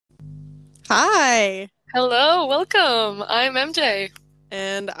Hi, Hello, welcome. I'm MJ,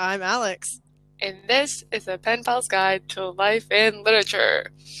 and I'm Alex. and this is a Pen Pal's Guide to Life in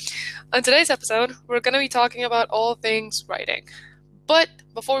Literature. On today's episode, we're going to be talking about all things writing. But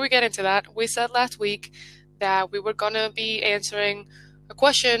before we get into that, we said last week that we were going to be answering a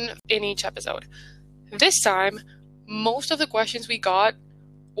question in each episode. This time, most of the questions we got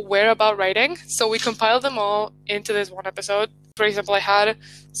were about writing, so we compiled them all into this one episode. For example, I had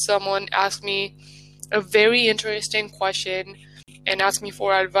someone ask me a very interesting question and ask me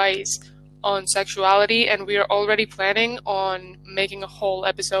for advice on sexuality, and we are already planning on making a whole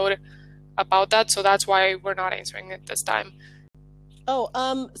episode about that, so that's why we're not answering it this time.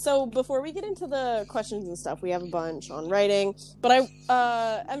 So before we get into the questions and stuff, we have a bunch on writing. But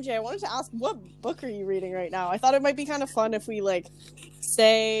MJ, I wanted to ask, what book are you reading right now? I thought it might be kind of fun if we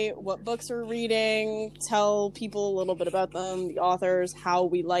say what books we're reading, tell people a little bit about them, the authors, how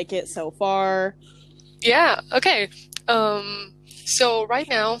we like it so far. Yeah, okay. So right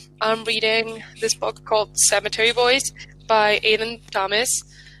now I'm reading this book called Cemetery Boys by Aidan Thomas.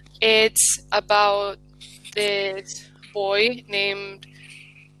 It's about this boy named,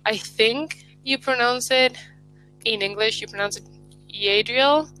 I think you pronounce it in English, you pronounce it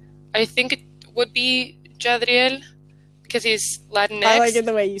Yadriel. I think it would be Jadriel because he's Latinx. I like it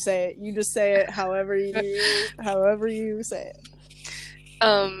the way you say it. You just say it however you say it.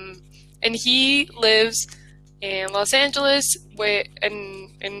 And he lives in Los Angeles,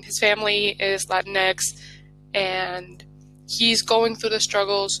 and his family is Latinx, and he's going through the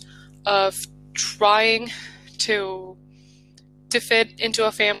struggles of trying to fit into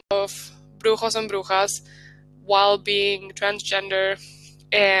a family of brujos and brujas while being transgender,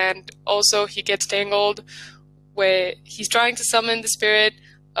 and also he gets tangled with, he's trying to summon the spirit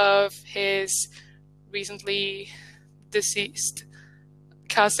of his recently deceased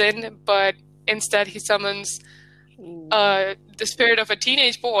cousin, but instead he summons the spirit of a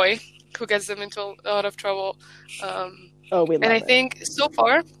teenage boy who gets them into a lot of trouble. We love and I it. think so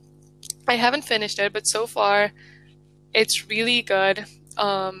far, I haven't finished it, but so far it's really good.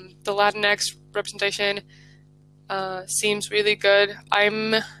 The Latinx representation seems really good.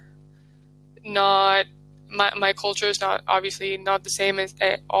 I'm not, my culture is not obviously not the same as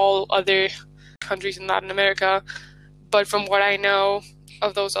all other countries in Latin America, but from what I know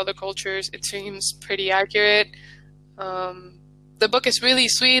of those other cultures, it seems pretty accurate. The book is really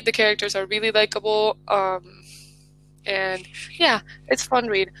sweet. The characters are really likable. And yeah, it's a fun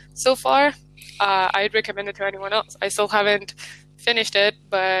read. So far, I'd recommend it to anyone else. I still haven't finished it,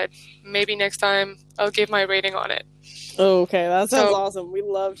 but maybe next time I'll give my rating on it. Okay, that sounds awesome. We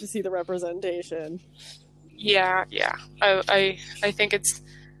love to see the representation. Yeah. I think it's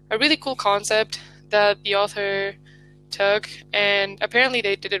a really cool concept that the author took, and apparently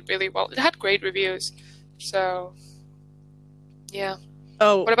they did it really well. It had great reviews. So, yeah.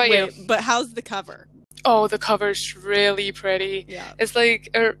 Oh, what about you? But how's the cover? Oh, the cover's really pretty. Yeah. It's like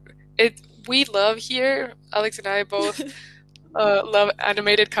we love here, Alex and I both love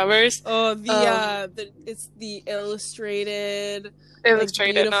animated covers. Oh, it's the illustrated,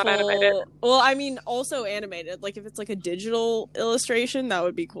 Illustrated, not animated. Well, I mean, also animated. Like if it's like a digital illustration, that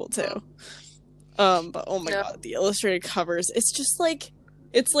would be cool too. But oh my god, the illustrated covers, it's just like,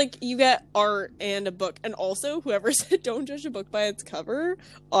 it's like you get art and a book. And also, whoever said don't judge a book by its cover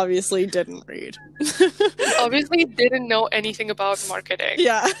obviously didn't read. Obviously didn't know anything about marketing.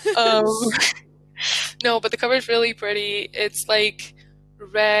 Yeah. No, but the cover is really pretty. It's like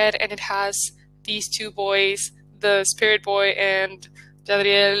red, and it has these two boys, the spirit boy and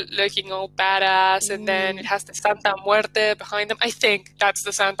Jadriel, looking all badass, and then it has the Santa Muerte behind them. I think that's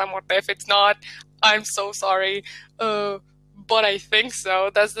the Santa Muerte. If it's not, I'm so sorry. But I think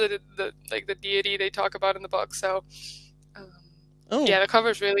so. That's the deity they talk about in the book. So, yeah, the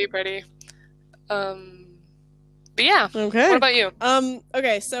cover's really pretty. But yeah. Okay. What about you?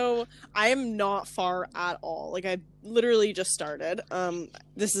 Okay, so I am not far at all. Like I literally just started.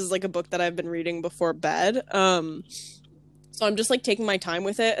 This is like a book that I've been reading before bed. So I'm just like taking my time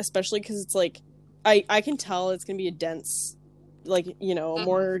with it, especially because it's like I can tell it's gonna be a dense, like, you know, a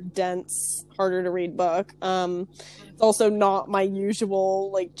more dense, harder to read book. It's also not my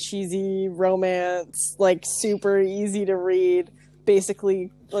usual like cheesy romance, like super easy to read,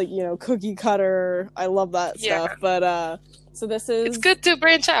 basically like, you know, cookie cutter. I love that stuff. But so this is, it's good to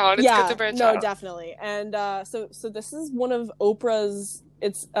branch out. It's good to branch out. No, definitely. And so this is one of Oprah's,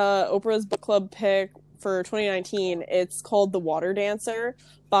 it's Oprah's book club pick for 2019. It's called The Water Dancer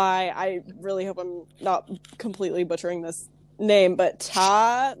by, I really hope I'm not completely butchering this name, but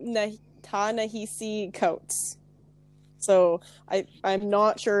Ta-Nehisi Coates. So I'm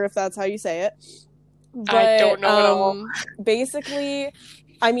not sure if that's how you say it. But I don't know at all. basically,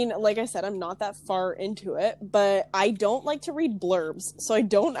 I mean, like I said, I'm not that far into it, but I don't like to read blurbs, so I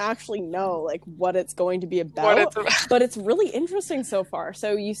don't actually know like what it's going to be What about. it's about. But it's really interesting so far.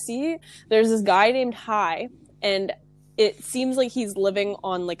 So you see, there's this guy named Hai, and it seems like he's living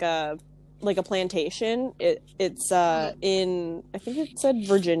on like a plantation. It's in, I think it said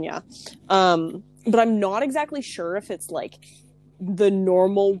Virginia, but I'm not exactly sure if it's like the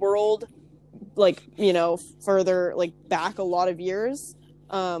normal world, like, you know, further like back a lot of years,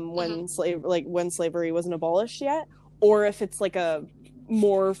 when slavery wasn't abolished yet, or if it's like a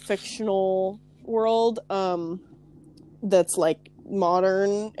more fictional world that's like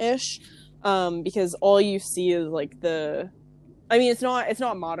modern-ish, because all you see is like it's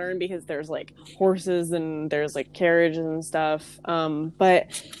not modern because there's like horses and there's like carriages and stuff,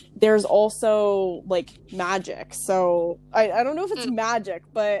 but there's also like magic. So I don't know if it's magic,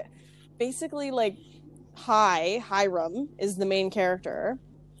 but basically, like, Hiram is the main character,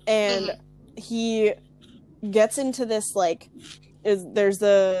 and he gets into this like there's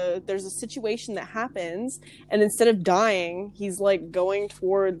a situation that happens, and instead of dying, he's like going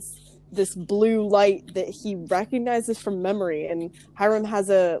towards this blue light that he recognizes from memory, and Hiram has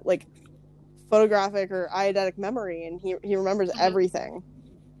a like photographic or eidetic memory, and he remembers everything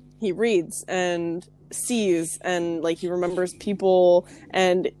he reads and sees, and like he remembers people,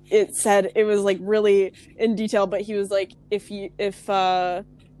 and it was like really in detail, but he was like, it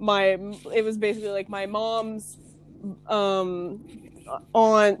was basically like my mom's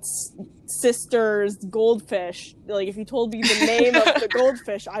aunt's sister's goldfish, like if you told me the name of the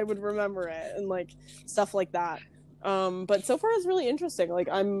goldfish, I would remember it, and like stuff like that. But so far it's really interesting. Like,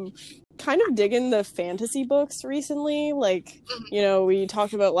 I'm kind of digging the fantasy books recently. Like, you know, we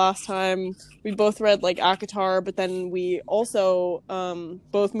talked about last time, we both read like ACOTAR, but then we also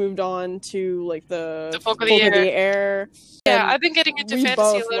both moved on to like the Folk of the the Air. Yeah, And I've been getting into we fantasy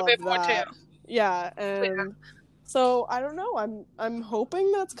both a little bit loved more that. too. Yeah, and so I don't know. I'm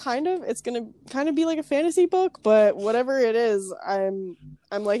hoping it's gonna kind of be like a fantasy book, but whatever it is, I'm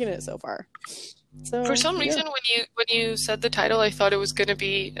liking it so far. So, For some reason, when you said the title, I thought it was gonna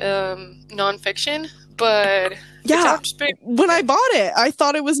be nonfiction, but yeah, pretty... when I bought it, I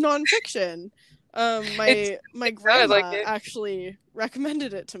thought it was nonfiction. My grandma actually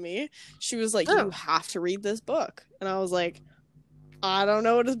recommended it to me. She was like, "You have to read this book," and I was like, I don't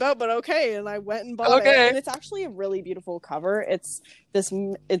know what it's about, but okay. And I went and bought it, and it's actually a really beautiful cover.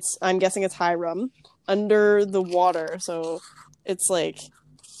 I'm guessing it's Hiram under the water, so it's like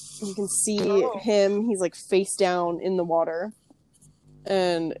you can see him. He's like face down in the water,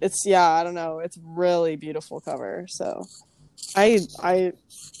 and it's I don't know. It's really beautiful cover. So I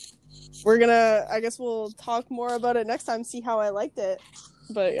guess we'll talk more about it next time. See how I liked it.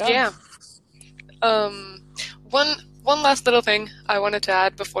 But yeah. One last little thing I wanted to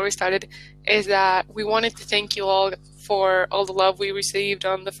add before we started is that we wanted to thank you all for all the love we received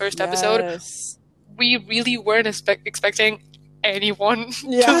on the first episode. We really weren't expecting anyone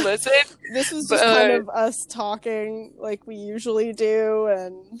to listen. This was just kind of us talking like we usually do,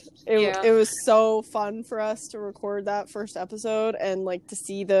 and it was so fun for us to record that first episode and like to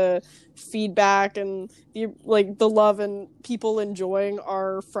see the feedback and the love and people enjoying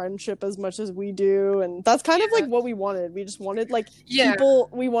our friendship as much as we do. And that's kind of like what we wanted. We just wanted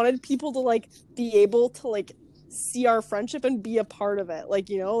people to like be able to like see our friendship and be a part of it, like,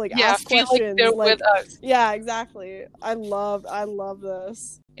 you know, like ask questions, like they're with us. Yeah, exactly. I love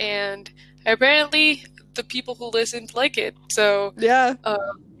this, and apparently the people who listened like it, so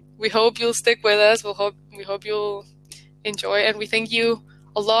we hope you'll stick with us. We hope you'll enjoy, and we thank you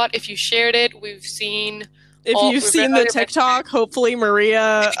a lot if you shared it. We've seen the TikTok, hopefully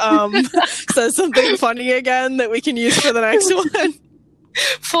Maria says something funny again that we can use for the next one.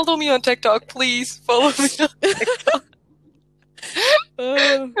 Follow me on TikTok, please. Follow me on TikTok.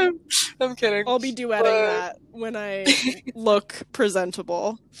 I'm kidding. I'll be duetting that when I look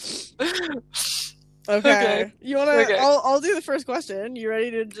presentable. Okay. You wanna? Okay. I'll do the first question. You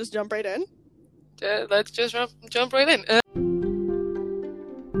ready to just jump right in? Let's just jump right in.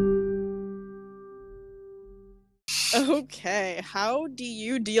 Okay. How do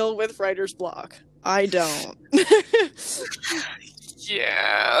you deal with writer's block? I don't.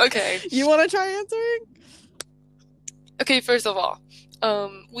 Yeah, okay. You want to try answering? Okay, first of all,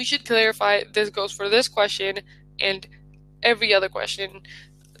 we should clarify this goes for this question and every other question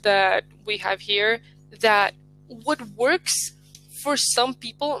that we have here, that what works for some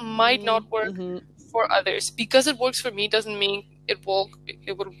people might not work for others. Because it works for me doesn't mean it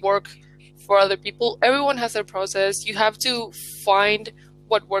would work for other people. Everyone has their process. You have to find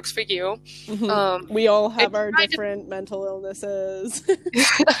what works for you. We all have our different mental illnesses.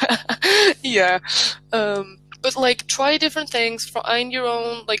 Yeah. But like try different things, find your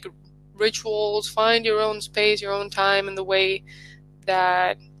own like rituals, find your own space, your own time, and the way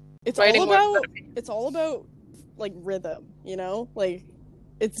that it's writing all about like rhythm, you know? Like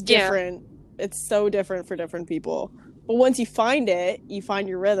it's different. Yeah. It's so different for different people. But once you find it, you find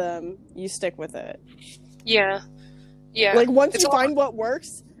your rhythm, you stick with it. Yeah. Yeah. Like once you find what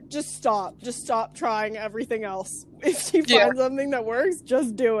works, just stop. Just stop trying everything else. If you find something that works,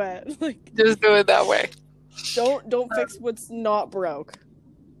 just do it. Like just do it that way. Don't fix what's not broke.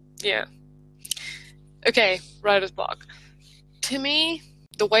 Yeah. Okay, writer's block. To me,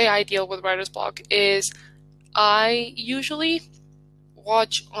 the way I deal with writer's block is I usually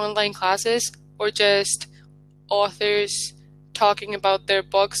watch online classes or just authors talking about their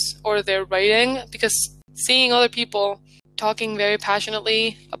books or their writing, because seeing other people talking very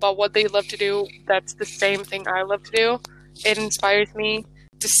passionately about what they love to do, that's the same thing I love to do. It inspires me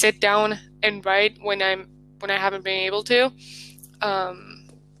to sit down and write when I haven't been able to.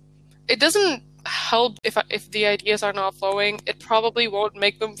 It doesn't help if the ideas are not flowing. It probably won't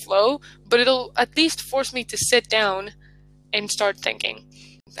make them flow, but it'll at least force me to sit down and start thinking.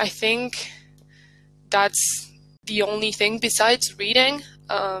 I think that's the only thing besides reading.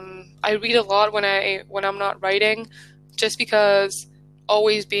 I read a lot when I'm not writing, just because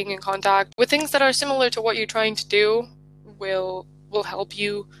always being in contact with things that are similar to what you're trying to do will help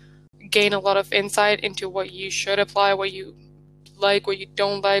you gain a lot of insight into what you should apply, what you like, what you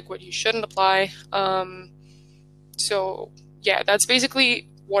don't like, what you shouldn't apply. So yeah, that's basically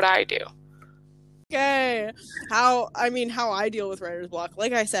what I do. Okay. How I deal with writer's block.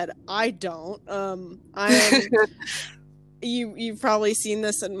 Like I said, I don't. You've probably seen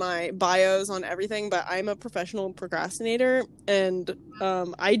this in my bios on everything, but I'm a professional procrastinator, and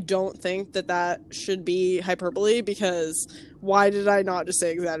I don't think that should be hyperbole, because why did I not just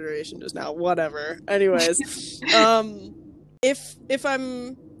say exaggeration just now? Whatever. Anyways, if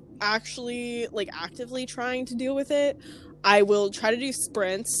I'm actually like actively trying to deal with it, I will try to do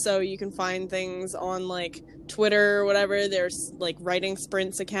sprints. So you can find things on like Twitter or whatever. There's like writing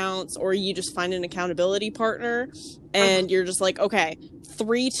sprints accounts, or you just find an accountability partner and you're just like, okay,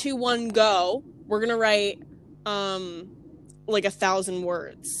 3, 2, 1, go. We're gonna write like 1,000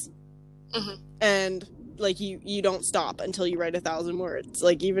 words. And like you don't stop until you write 1,000 words.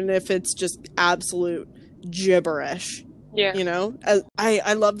 Like even if it's just absolute gibberish. Yeah. You know?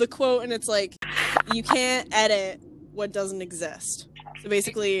 I love the quote, and it's like, you can't edit what doesn't exist. So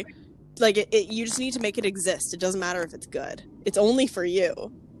basically, like you just need to make it exist. It doesn't matter if it's good. It's only for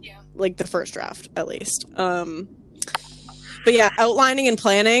you. Yeah. Like the first draft, at least. But yeah, outlining and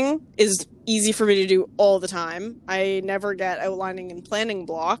planning is easy for me to do all the time. I never get outlining and planning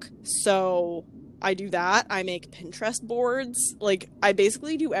block, so I do that. I make Pinterest boards. Like, I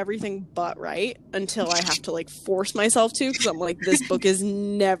basically do everything but write until I have to, like, force myself to, because I'm like, this book is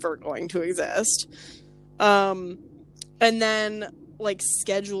never going to exist. And then, like,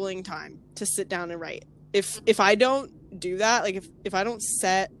 scheduling time to sit down and write. If I don't do that, like, if I don't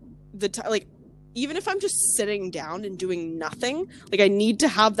set the time, like, even if I'm just sitting down and doing nothing, like, I need to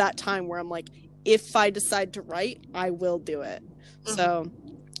have that time where I'm like, if I decide to write, I will do it. So,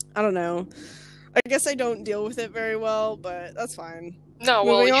 I don't know. I guess I don't deal with it very well, but that's fine. No,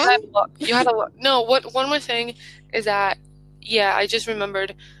 well, you had a lot. No, one more thing is that, yeah, I just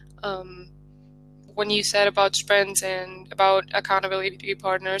remembered when you said about sprints and about accountability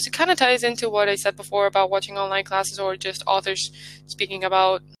partners, it kind of ties into what I said before about watching online classes or just authors speaking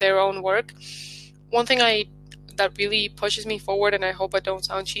about their own work. One thing that really pushes me forward, and I hope I don't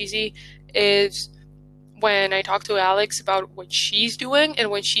sound cheesy, is when I talk to Alex about what she's doing, and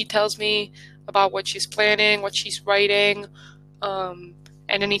when she tells me about what she's planning, what she's writing, and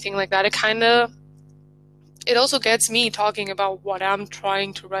anything like that. It also gets me talking about what I'm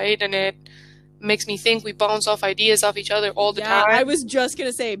trying to write, and it makes me think. We bounce off ideas off each other all the time. I was just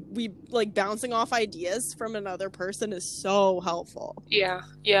gonna say, we like bouncing off ideas from another person is so helpful. Yeah,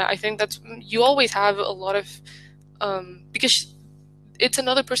 I think you always have a lot of because it's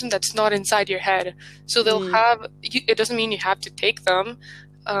another person that's not inside your head, so they'll have. It doesn't mean you have to take them,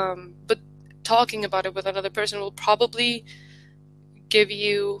 but talking about it with another person will probably give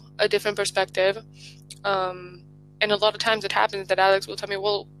you a different perspective. And a lot of times it happens that Alex will tell me,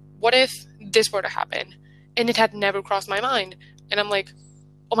 well, what if this were to happen? And it had never crossed my mind. And I'm like,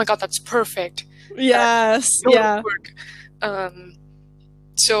 oh my God, that's perfect. Yes. Yeah.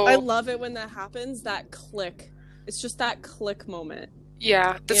 So I love it when that happens, that click. It's just that click moment.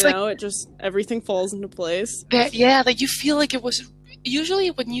 Yeah, that's You know, it just everything falls into place. yeah, like you feel like it was. Usually,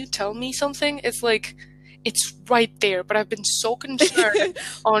 when you tell me something, it's like it's right there, but I've been so concerned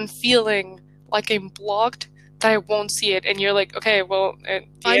on feeling like I'm blocked that I won't see it, and you're like, okay, well, the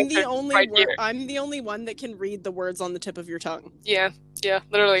answer is right here. I'm the only one that can read the words on the tip of your tongue. Yeah,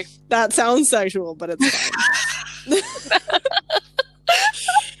 literally. That sounds sexual, but it's fine.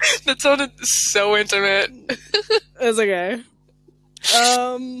 That sounded so intimate. It's okay.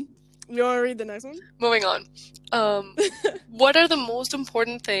 You want to read the next one? Moving on. What are the most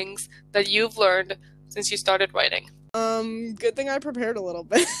important things that you've learned since you started writing? Good thing I prepared a little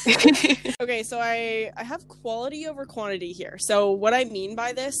bit. Okay, so I have quality over quantity here. So what I mean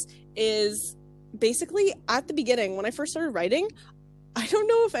by this is basically at the beginning when I first started writing, I don't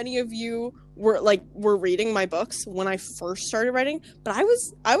know if any of you were reading my books when I first started writing, but I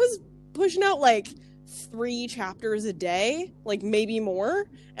was pushing out like 3 chapters a day, like maybe more,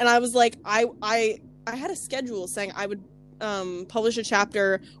 and I was like I had a schedule saying I would publish a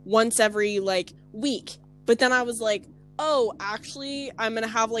chapter once every like week, but then I was like, oh, actually I'm gonna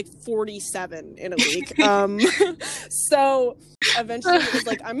have like 47 in a week. So eventually it was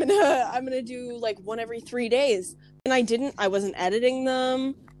like I'm gonna do like one every 3 days, and I wasn't editing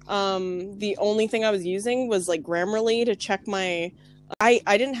them. The only thing I was using was like Grammarly to check my I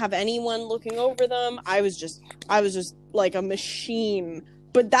didn't have anyone looking over them. I was just like a machine.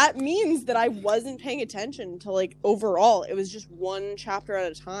 But that means that I wasn't paying attention to like overall. It was just one chapter at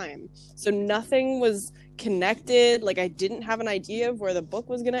a time. So nothing was connected. Like I didn't have an idea of where the book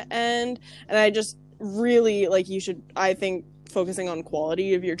was going to end. And I just really like I think focusing on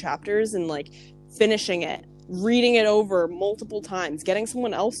quality of your chapters and like finishing it, reading it over multiple times, getting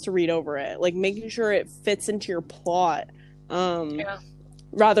someone else to read over it, like making sure it fits into your plot.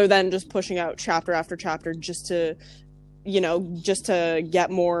 Rather than just pushing out chapter after chapter just to get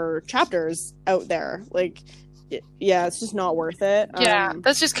more chapters out there. Like, it's just not worth it. Yeah,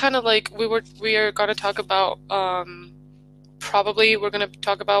 that's just kind of like we are going to talk about, probably we're going to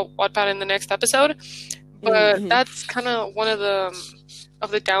talk about Wattpad in the next episode, but that's kind of one of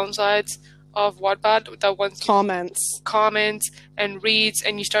the downsides of Wattpad, that once comments and reads,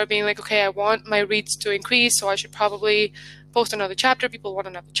 and you start being like, okay, I want my reads to increase, so I should probably post another chapter. People want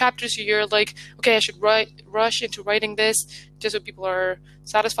another chapter, so you're like, okay, I should rush into writing this just so people are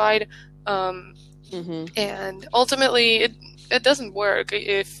satisfied. And ultimately, it doesn't work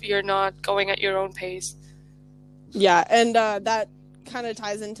if you're not going at your own pace. Yeah, and that kind of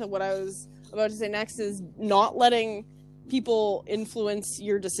ties into what I was about to say next, is not letting people influence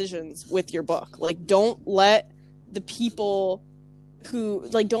your decisions with your book. Like, don't let the people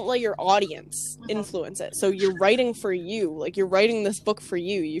don't let your audience influence it. So you're writing for you. Like, you're writing this book for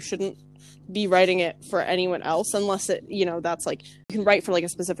you. You shouldn't be writing it for anyone else unless it, that's like, you can write for like a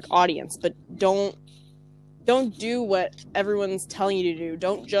specific audience, but don't do what everyone's telling you to do.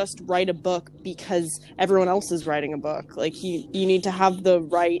 Don't just write a book because everyone else is writing a book. Like, you need to have the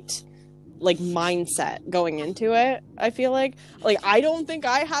right like mindset going into it. I feel like I don't think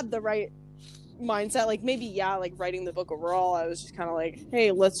I had the right mindset. Like, maybe like writing the book overall, I was just kind of like,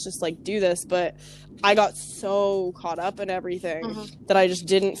 hey, let's just like do this, but I got so caught up in everything that I just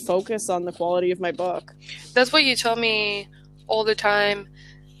didn't focus on the quality of my book. That's what you tell me all the time,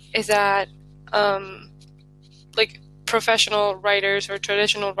 is that like professional writers or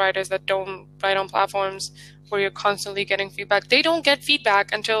traditional writers that don't write on platforms where you're constantly getting feedback, they don't get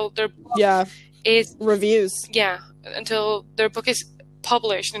feedback until their book is reviews. Yeah, until their book is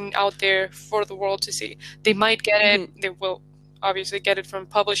published and out there for the world to see. They might get it. They will obviously get it from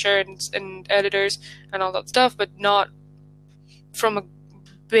publisher and editors and all that stuff, but not from a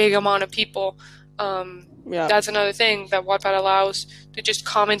big amount of people. That's another thing that Wattpad allows, to just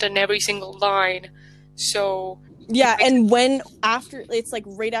comment on every single line. So and it's like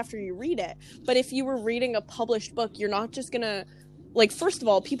right after you read it. But if you were reading a published book, you're not just gonna, like, first of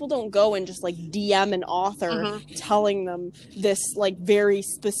all, people don't go and just like DM an author telling them this like very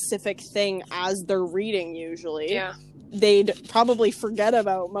specific thing as they're reading. Usually they'd probably forget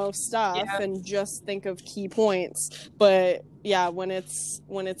about most stuff and just think of key points. But when it's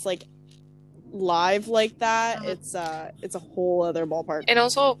like live like that, it's a whole other ballpark. And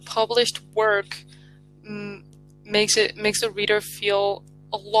also, published work makes the reader feel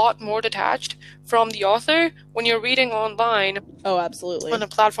a lot more detached from the author. When you're reading online, absolutely, on a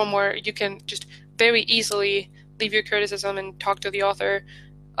platform where you can just very easily leave your criticism and talk to the author,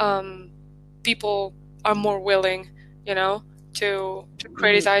 people are more willing, to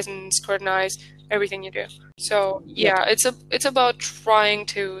criticize and scrutinize everything you do. So it's about trying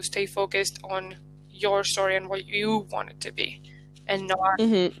to stay focused on your story and what you want it to be. and not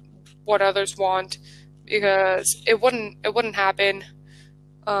Mm-hmm. what others want, because it wouldn't happen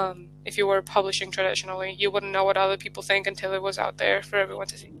if you were publishing traditionally. You wouldn't know what other people think until it was out there for everyone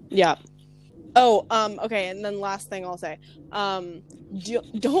to see. Yeah. Oh, okay, and then last thing I'll say.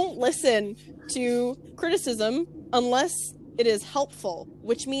 Don't listen to criticism unless it is helpful,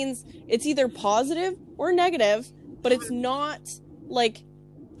 which means it's either positive or negative, but it's not like,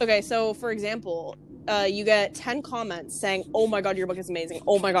 okay, so for example, you get 10 comments saying, "Oh my god, your book is amazing.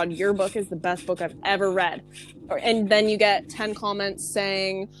 Oh my god, your book is the best book I've ever read." And then you get 10 comments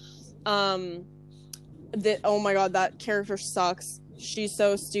saying, that, "Oh my god, that character sucks. She's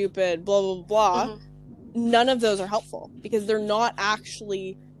so stupid, blah blah blah." Mm-hmm. None of those are helpful because they're not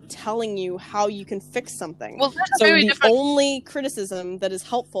actually telling you how you can fix something. Well, that's So very the different. only criticism that is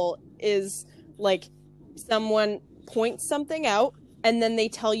helpful is like someone points something out and then they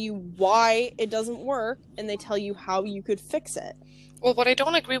tell you why it doesn't work and they tell you how you could fix it. Well, what I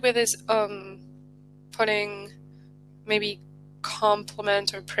don't agree with is putting maybe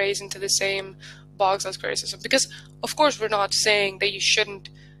compliment or praise into the same box as criticism, because of course we're not saying that you shouldn't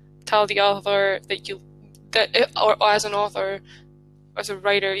tell the author or as an author, as a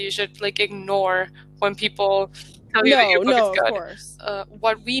writer, you should like ignore when people tell you that your book is good. Of course.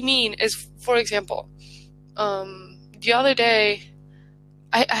 What we mean is, for example, the other day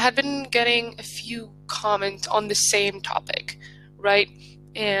I had been getting a few comments on the same topic, right?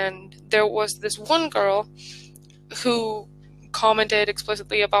 And there was this one girl who commented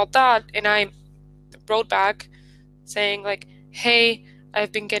explicitly about that, and I wrote back saying like, "Hey,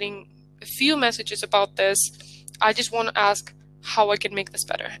 I've been getting a few messages about this. I just want to ask how I can make this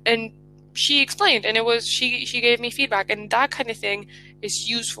better." And she explained, and she gave me feedback, and that kind of thing is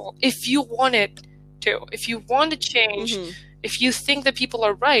useful if you want it to. If you want to change, if you think that people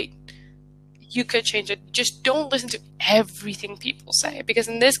are right, you could change it. Just don't listen to everything people say, because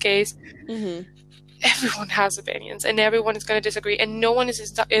in this case, everyone has opinions, and everyone is going to disagree, and no one is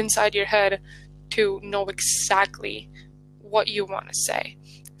inside your head to know exactly what you want to say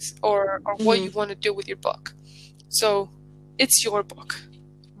or what you want to do with your book. So it's your book.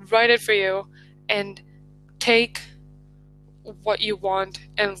 Write it for you and take what you want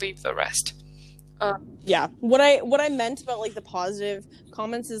and leave the rest. Yeah. What I meant about like the positive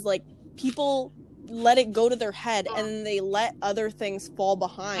comments is like people let it go to their head and then they let other things fall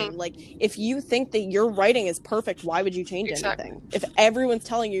behind. Like if you think that your writing is perfect, why would you change anything? If everyone's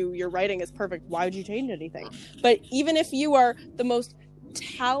telling you your writing is perfect, why would you change anything? But even if you are the most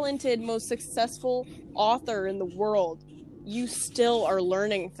talented, most successful author in the world, you still are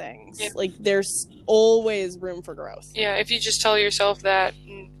learning things. Yeah. Like there's always room for growth. Yeah, if you just tell yourself that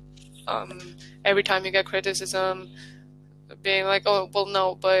every time you get criticism, being like, "Oh, well,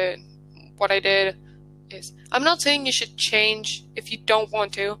 no, but what I did is..." I'm not saying you should change if you don't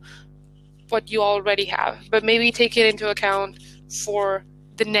want to what you already have, but maybe take it into account for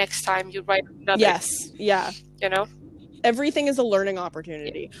the next time you write another. Yes, yeah. You know? Everything is a learning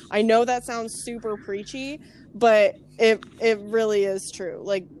opportunity. I know that sounds super preachy, but it really is true.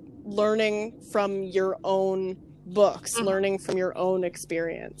 Like learning from your own books, learning from your own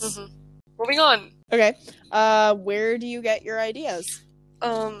experience. Moving on. Okay. Where do you get your ideas?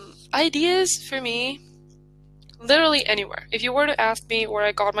 Ideas for me, literally anywhere. If you were to ask me where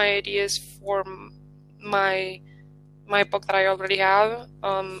I got my ideas for my book that I already have,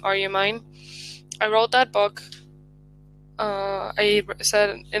 Are You Mine? I wrote that book. I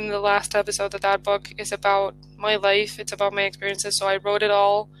said in the last episode that book is about my life. It's about my experiences. So I wrote it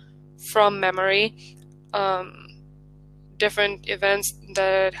all from memory. Different events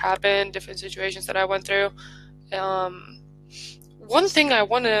that happened, different situations that I went through. One thing I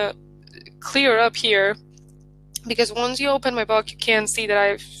want to clear up here, because once you open my book, you can see that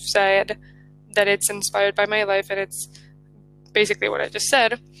I've said that it's inspired by my life, and it's basically what I just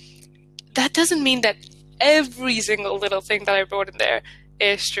said. That doesn't mean that every single little thing that I wrote in there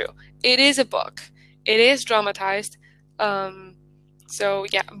is true. It is a book. It is dramatized. So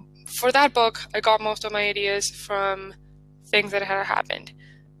yeah, for that book, I got most of my ideas from things that had happened.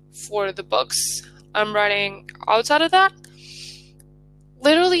 For the books I'm writing outside of that,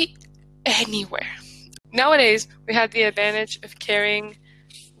 literally anywhere. Nowadays, we have the advantage of carrying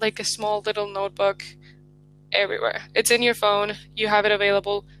like a small little notebook everywhere. It's in your phone. You have it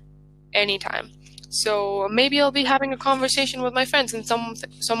available anytime. So maybe I'll be having a conversation with my friends and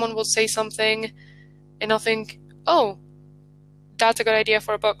someone will say something and I'll think, "Oh, that's a good idea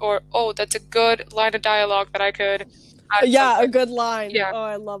for a book," or "Oh, that's a good line of dialogue that I could add." Yeah, something. a good line. Yeah. Oh,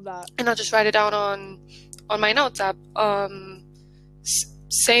 I love that. And I'll just write it down on my notes app.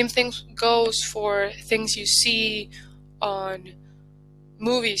 Same thing goes for things you see on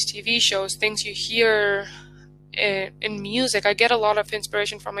movies, TV shows, things you hear in music. I get a lot of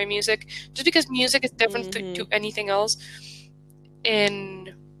inspiration from my music, just because music is different to anything else,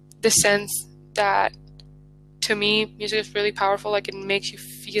 in the sense that, to me, music is really powerful. Like, it makes you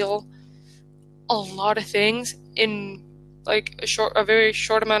feel a lot of things in like a very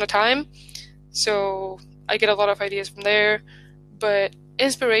short amount of time. So I get a lot of ideas from there. But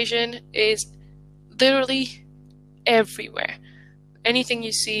inspiration is literally everywhere. Anything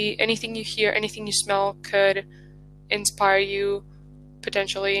you see, anything you hear, anything you smell could inspire you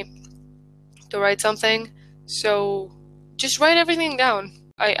potentially to write something. So just write everything down.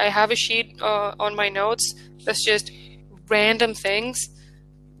 I have a sheet on my notes that's just random things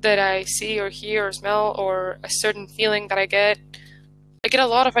that I see or hear or smell, or a certain feeling that I get. I get a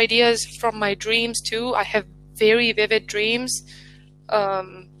lot of ideas from my dreams too. I have very vivid dreams.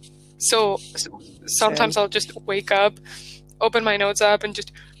 So sometimes I'll just wake up, open my notes up, and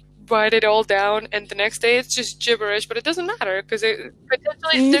just write it all down, and the next day it's just gibberish, but it doesn't matter, because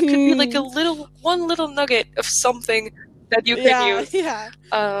potentially there could be like one little nugget of something that you can use. Yeah.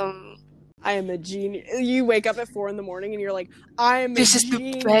 I am a genius. You wake up at 4 a.m. and you're like, I'm a genius. This is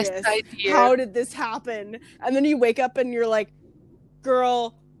the best idea. How did this happen? And then you wake up and you're like,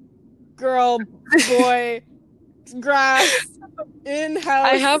 girl, boy, grass, in-house.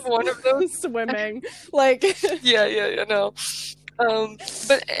 I have one of those. Swimming. Like. Yeah, no.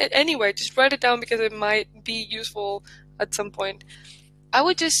 But anyway, just write it down, because it might be useful at some point. I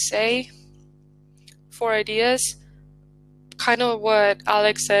would just say, for ideas, kind of what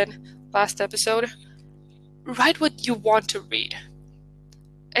Alex said last episode, write what you want to read.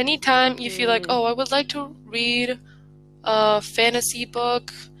 Anytime you feel like, I would like to read a fantasy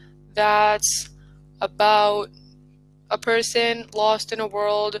book that's about a person lost in a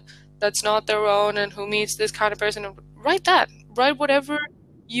world that's not their own and who meets this kind of person, write that. Write whatever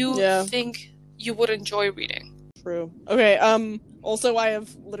you think you would enjoy reading. True. Okay, also I have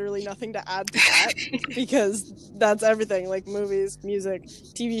literally nothing to add to that, because that's everything, like movies, music,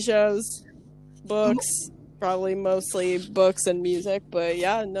 TV shows, books, probably mostly books and music, but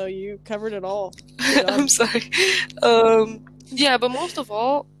yeah, no, you covered it all. I'm sorry. Yeah, but most of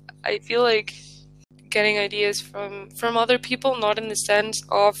all, I feel like getting ideas from other people, not in the sense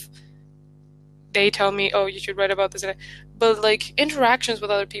of they tell me, you should write about this, but like interactions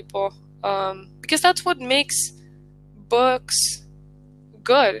with other people, because that's what makes books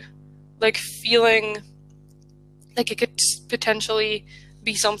good. Like, feeling like it could potentially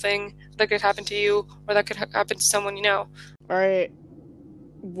be something that could happen to you, or that could happen to someone you know. All right.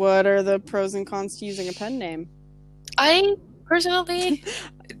 What are the pros and cons to using a pen name? I personally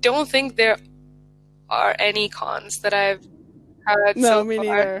don't think there are any cons that I've had. No, me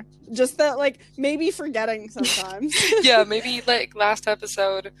neither. Just that, like, maybe forgetting sometimes. Yeah, maybe like last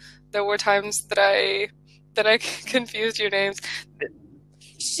episode, there were times that I confused your names.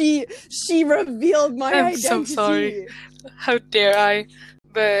 She revealed my identity. I'm so sorry. How dare I?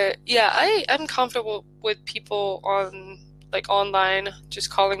 But yeah, I'm comfortable with people online just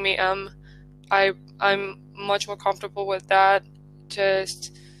calling me M. I'm much more comfortable with that,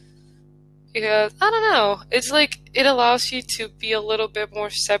 just because, I don't know, it's like it allows you to be a little bit more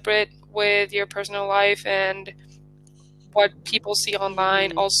separate with your personal life and what people see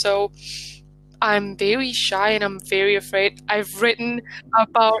online. Also, I'm very shy and I'm very afraid. I'm very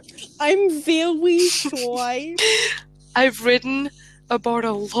shy. I've written about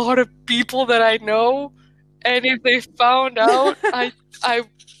a lot of people that I know, and if they found out,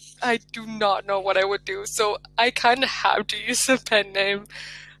 I do not know what I would do. So I kind of have to use a pen name.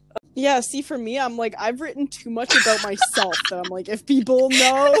 Yeah, see, for me, I'm like, I've written too much about myself that I'm like, if people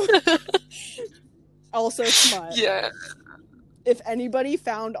know. Also, smut. Yeah. If anybody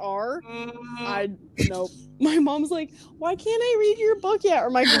found nope. My mom's like, why can't I read your book yet? Or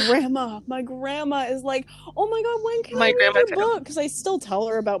my grandma is like, oh my god, when can I read your book? Because I still tell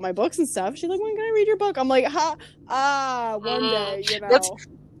her about my books and stuff. She's like, when can I read your book? I'm like, one day,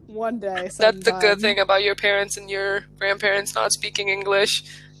 one day. Sometime. That's the good thing about your parents and your grandparents not speaking English.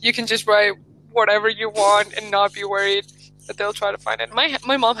 You can just write whatever you want and not be worried that they'll try to find it.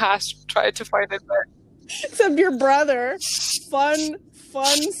 My mom has tried to find it, but except your brother. Fun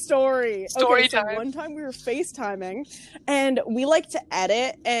story. Story time. So one time we were FaceTiming, and we like to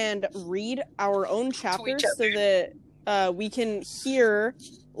edit and read our own chapters so that we can hear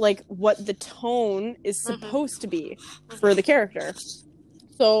like what the tone is supposed to be for the character.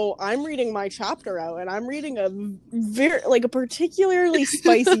 So I'm reading my chapter out, and I'm reading a particularly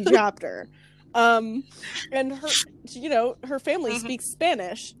spicy chapter. And her family speaks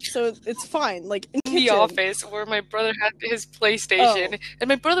Spanish, so it's fine. Like in the office where my brother had his PlayStation, and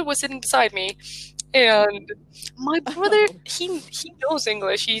my brother was sitting beside me, and my brother he knows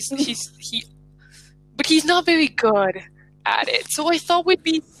English. But he's not very good at it. So I thought we'd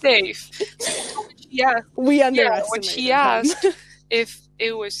be safe. We underestimated when she asked if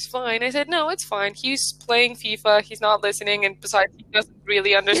it was fine, I said, no, it's fine. He's playing FIFA. He's not listening. And besides, he doesn't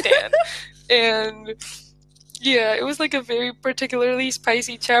really understand. And yeah, it was like a very particularly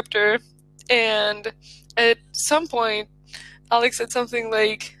spicy chapter. And at some point, Alex said something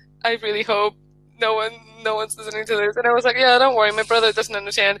like, I really hope no one's listening to this. And I was like, yeah, don't worry. My brother doesn't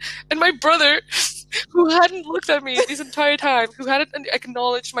understand. And my brother, who hadn't looked at me this entire time, who hadn't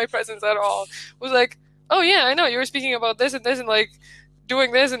acknowledged my presence at all, was like, oh yeah, I know, you were speaking about this and this and like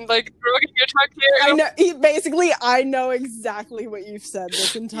doing this and like throwing your tongue here. I know exactly what you've said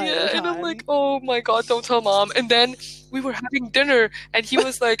this entire time. And I'm like, oh my god, don't tell mom. And then we were having dinner and he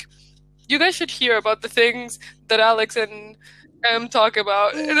was like, you guys should hear about the things that Alex and Em talk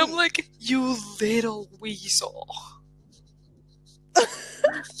about. And I'm like, you little weasel.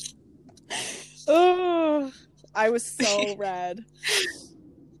 Oh, I was so red.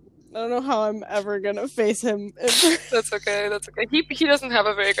 I don't know how I'm ever gonna face him. That's okay. He doesn't have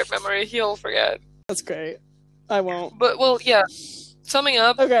a very good memory. He'll forget. That's great. I won't. But, well, yeah. Summing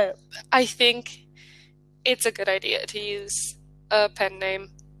up, okay. I think it's a good idea to use a pen name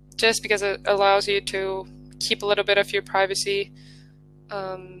just because it allows you to keep a little bit of your privacy.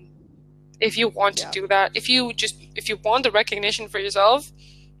 If you want to do that, if you want the recognition for yourself,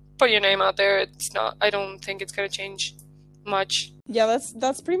 put your name out there. I don't think it's going to change much. Yeah,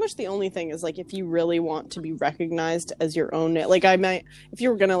 that's pretty much the only thing is like if you really want to be recognized as your own name. Like I might, if you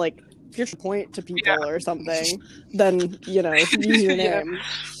were gonna like, if you're to point to people or something, then use your name.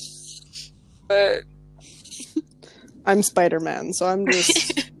 But I'm Spider-Man, so I'm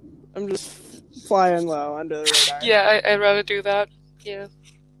just flying low under the radar. Yeah, I'd rather do that. Yeah,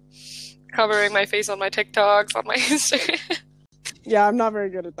 covering my face on my TikToks, on my Instagram. Yeah, I'm not very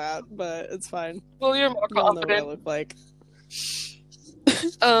good at that, but it's fine. Well, you're more confident. Know what I look like.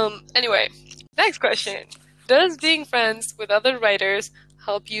 Anyway, next question. Does being friends with other writers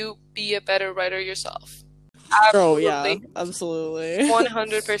help you be a better writer yourself? Absolutely. Oh, yeah, absolutely.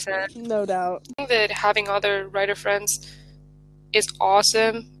 100%. No doubt. I think that having other writer friends is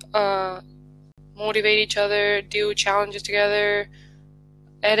awesome. Motivate each other, do challenges together,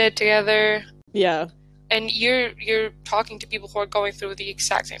 edit together. Yeah. And you're talking to people who are going through the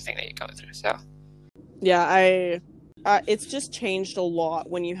exact same thing that you're going through, so. Yeah, it's just changed a lot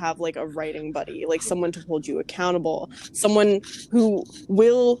when you have like a writing buddy, like someone to hold you accountable, someone who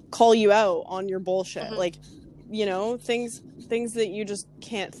will call you out on your bullshit, mm-hmm. like, things that you just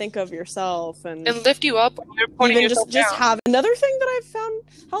can't think of yourself and lift you up when you're pointing even yourself just down. Have another thing that I've found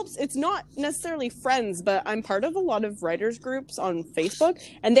helps. It's not necessarily friends, but I'm part of a lot of writers groups on Facebook,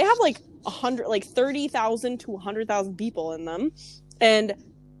 and they have like 30,000 to 100,000 people in them, and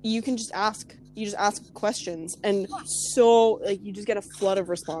you can just ask questions, and so like you just get a flood of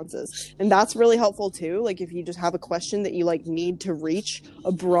responses, and that's really helpful too. Like if you just have a question that you like need to reach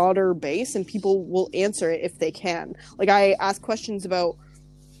a broader base, and people will answer it if they can. Like I ask questions about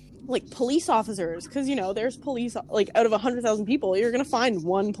like police officers, because there's police, like out of 100,000 people you're gonna find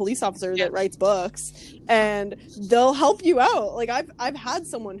one police officer that writes books, and they'll help you out. Like I've had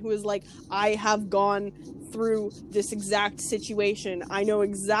someone who is like, I have gone through this exact situation, I know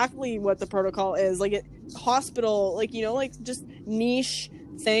exactly what the protocol is, like at hospital, like like just niche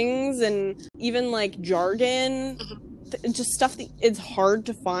things, and even like jargon, just stuff that it's hard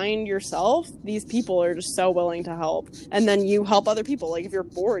to find yourself. These people are just so willing to help, and then you help other people. Like if you're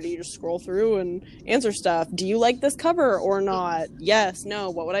bored, you just scroll through and answer stuff. Do you like this cover or not? Yes, no,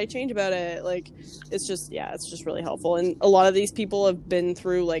 what would I change about it? Like it's just really helpful. And a lot of these people have been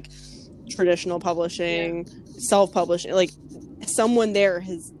through like traditional publishing, self-publishing, like someone there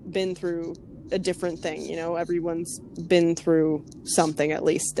has been through a different thing. Everyone's been through something at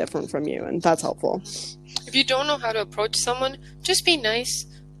least different from you, and that's helpful. If you don't know how to approach someone, just be nice.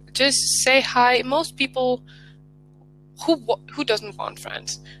 Just say hi. Most people who doesn't want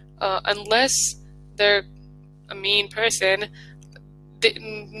friends, unless they're a mean person,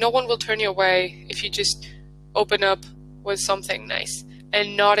 no one will turn you away if you just open up with something nice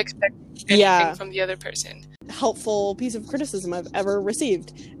and not expect anything from the other person. Helpful piece of criticism I've ever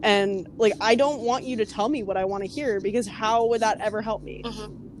received, and like I don't want you to tell me what I want to hear, because how would that ever help me?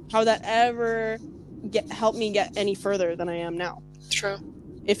 Mm-hmm. How would that ever help me get any further than I am now? True.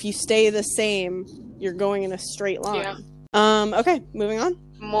 If you stay the same, you're going in a straight line. Okay, moving on.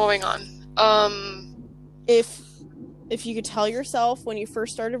 If you could tell yourself when you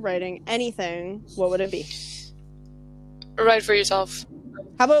first started writing anything, what would it be? Write for yourself.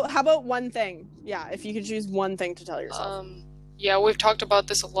 How about one thing? Yeah, if you could choose one thing to tell yourself. Yeah, we've talked about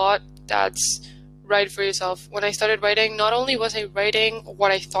this a lot. That's write for yourself. When I started writing, not only was I writing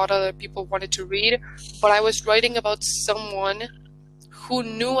what I thought other people wanted to read, but I was writing about someone who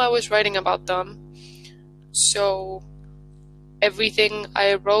knew I was writing about them. So everything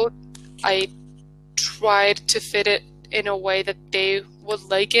I wrote, I tried to fit it in a way that they would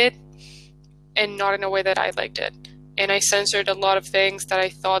like it and not in a way that I liked it. And I censored a lot of things that I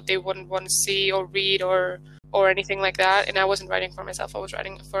thought they wouldn't want to see or read or anything like that. And I wasn't writing for myself, I was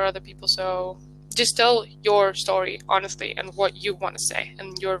writing for other people. So just tell your story honestly and what you want to say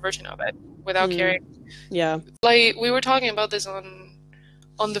and your version of it without caring. Yeah. Like we were talking about this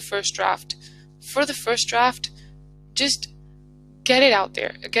on the first draft. For the first draft, just get it out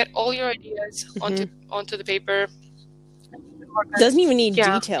there. Get all your ideas onto the paper. Doesn't even need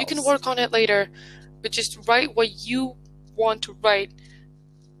details. You can work on it later, but just write what you want to write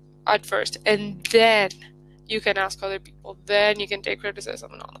at first, and then you can ask other people. Then you can take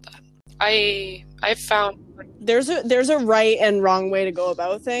criticism and all of that. I found there's a right and wrong way to go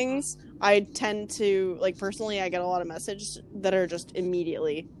about things. I tend to, like, personally, I get a lot of messages that are just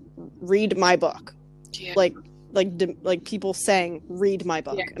immediately read my book. Yeah. Like people saying read my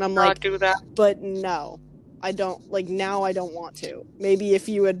book, and I'm like, do that. But no, I don't. Like, now I don't want to. Maybe if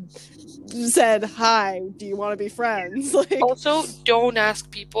you had said, hi, do you want to be friends? Like, also, don't ask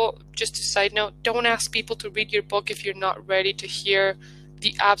people, just a side note, don't ask people to read your book if you're not ready to hear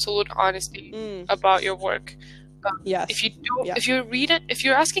the absolute honesty about your work. Yes. If you don't, if you read it, if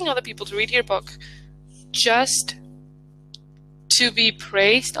you're asking other people to read your book just to be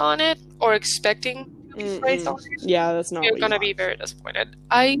praised on it or expecting to be praised on it, that's not. You're gonna be very disappointed.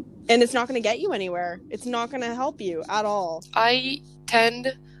 And it's not gonna get you anywhere. It's not gonna help you at all. I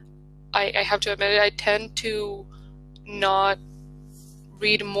have to admit it, I tend to not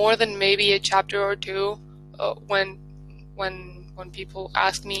read more than maybe a chapter or two when people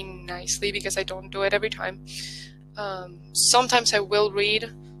ask me nicely, because I don't do it every time. Sometimes I will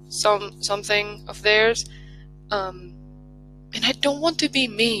read something of theirs, and I don't want to be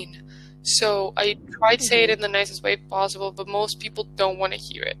mean, so I try to say it in the nicest way possible, but most people don't want to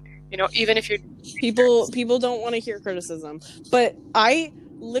hear it. You know, even if you're... People don't want to hear criticism. But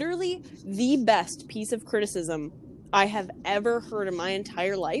literally, the best piece of criticism I have ever heard in my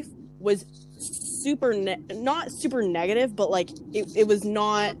entire life was not super negative, but like it was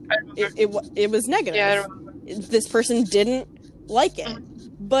not, it was negative. Yeah, I remember. This person didn't like it,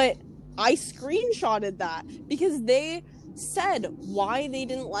 but I screenshotted that because they said why they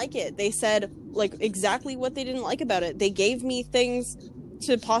didn't like it. They said, like, exactly what they didn't like about it. They gave me things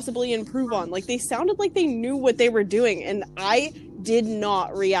to possibly improve on. Like, they sounded like they knew what they were doing, and I did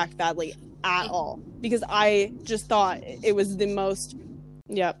not react badly at all because I just thought it was the most...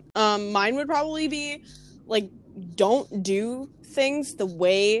 Yep. Mine would probably be, like, don't do things the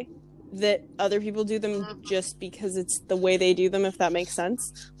way that other people do them just because it's the way they do them, if that makes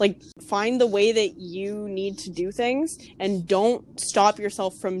sense. Like, find the way that you need to do things and don't stop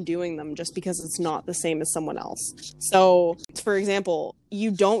yourself from doing them just because it's not the same as someone else. So, for example,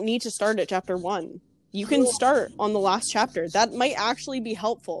 you don't need to start at chapter 1. You can start on the last chapter. That might actually be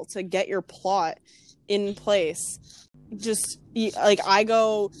helpful to get your plot in place. Just, like, I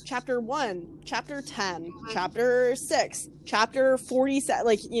go chapter 1, chapter 10, chapter 6, chapter 47,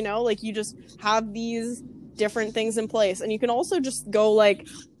 like, you know, like, you just have these different things in place. And you can also just go, like,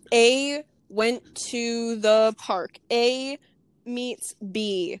 A went to the park, A meets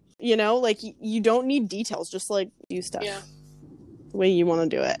B, you know, like, you don't need details, just, like, do stuff the way you want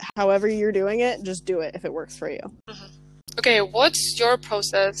to do it. However you're doing it, just do it if it works for you. Okay, what's your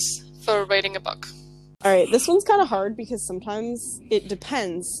process for writing a book? All right, this one's kind of hard because sometimes it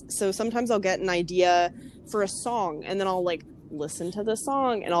depends. So sometimes I'll get an idea for a song and then I'll, like, listen to the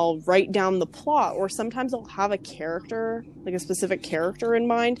song and I'll write down the plot, or sometimes I'll have a character, like a specific character in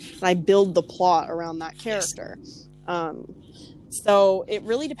mind, and I build the plot around that character. So it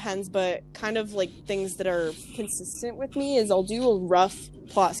really depends, but kind of like things that are consistent with me is I'll do a rough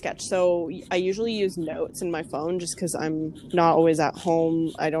plot sketch. So I usually use notes in my phone just because I'm not always at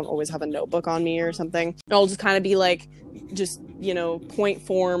home. I don't always have a notebook on me or something. And I'll just kind of be like, just, you know, point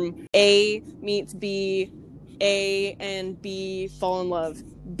form, A meets B, A and B fall in love,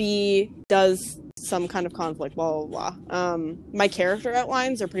 B does some kind of conflict, blah, blah, blah. My character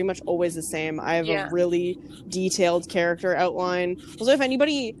outlines are pretty much always the same. I have a really detailed character outline. Also, if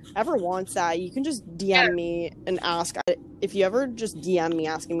anybody ever wants that, you can just DM me and ask. If you ever just DM me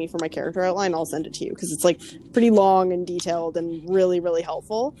asking me for my character outline, I'll send it to you, because it's like pretty long and detailed and really, really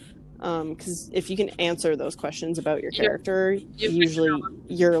helpful. Because if you can answer those questions about your character, usually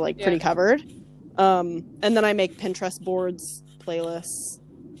you're like pretty covered. And then I make Pinterest boards, playlists,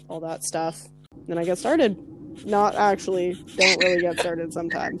 all that stuff. Then I get started. Don't really get started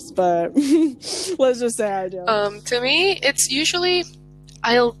sometimes, but let's just say I do. To me, it's usually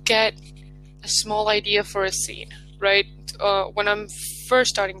I'll get a small idea for a scene, right? When I'm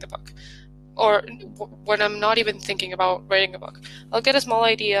first starting the book, or when I'm not even thinking about writing a book, I'll get a small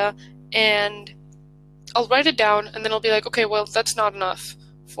idea and I'll write it down, and then I'll be like, okay, well, that's not enough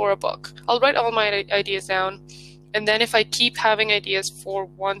for a book. I'll write all my ideas down, and then if I keep having ideas for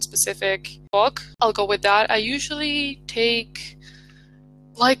one specific book, I'll go with that. I usually take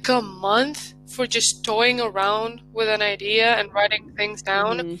like a month for just toying around with an idea and writing things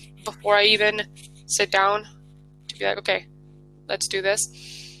down before I even sit down to be like, okay, let's do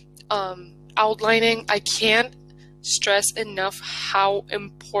this. Outlining, I can't stress enough how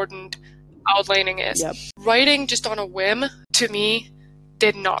important outlining is. Writing just on a whim, to me,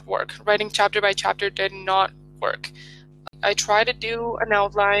 did not work. Writing chapter by chapter did not work. I try to do an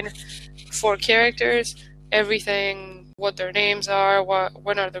outline for characters, everything, what their names are,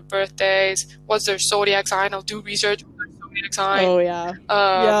 when are their birthdays, what's their zodiac sign. I'll do research on their zodiac sign. Oh,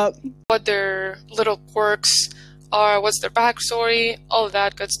 yeah. What their little quirks are, what's their backstory, all of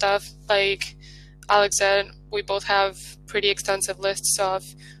that good stuff. Like Alex said, we both have pretty extensive lists of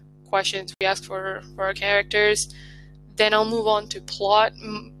questions we ask for our characters. Then I'll move on to plot.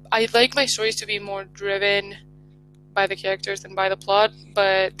 I like my stories to be more driven by the characters than by the plot,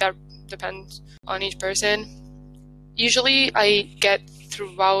 but that depends on each person. Usually I get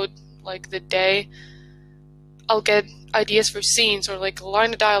throughout like the day, I'll get ideas for scenes or like a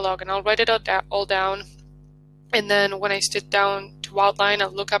line of dialogue, and I'll write it all down. And then when I sit down to outline,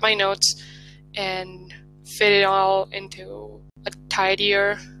 I'll look at my notes and fit it all into a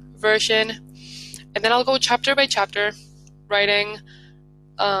tidier version. And then I'll go chapter by chapter, writing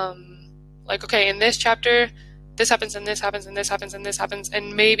like, okay, in this chapter, this happens and this happens and this happens and this happens,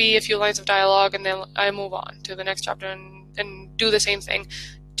 and maybe a few lines of dialogue, and then I move on to the next chapter and do the same thing.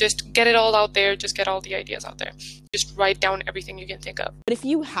 Just get it all out there, just get all the ideas out there. Just write down everything you can think of. But if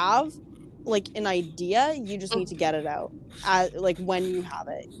you have like an idea, you just need to get it out. Like when you have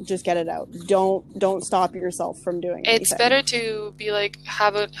it, just get it out. Don't stop yourself from doing anything. It's better to be like,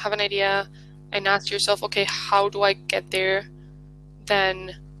 have an idea and ask yourself, okay, how do I get there,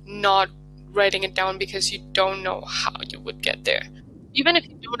 than not writing it down because you don't know how you would get there. Even if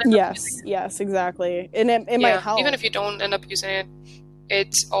you don't end up using it. Yes, exactly. And it might help. Even if you don't end up using it,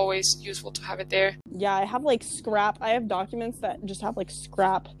 it's always useful to have it there. Yeah, I have like I have documents that just have like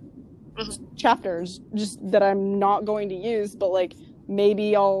scrap chapters just that I'm not going to use, but like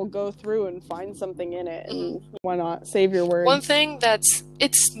maybe I'll go through and find something in it, and why not save your words. One thing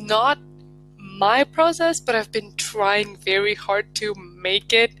it's not my process, but I've been trying very hard to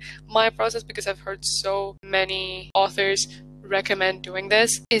make it my process because I've heard so many authors recommend doing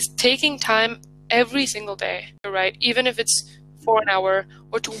this, is taking time every single day to write, even if it's for an hour,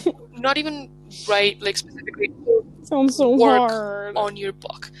 or to not even write like specifically. Sounds so work hard on your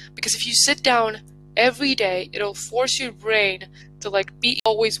book, because if you sit down every day, it'll force your brain to like be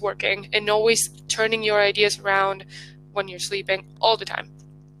always working and always turning your ideas around when you're sleeping all the time.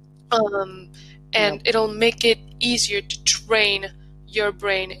 And it'll make it easier to train your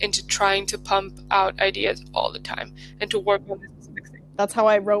brain into trying to pump out ideas all the time and to work on this specific thing. That's how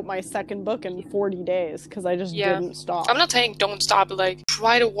I wrote my second book in 40 days, because I just didn't stop. I'm not saying don't stop, but like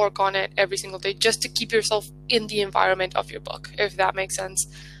try to work on it every single day just to keep yourself in the environment of your book, if that makes sense.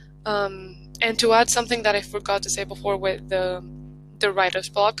 And to add something that I forgot to say before with the writer's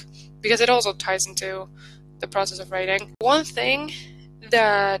block, because it also ties into the process of writing. One thing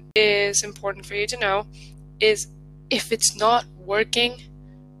that is important for you to know is if it's not working,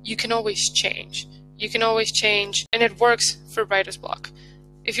 you can always change. You can always change, and it works for writer's block.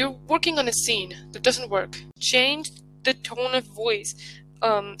 If you're working on a scene that doesn't work, change the tone of voice.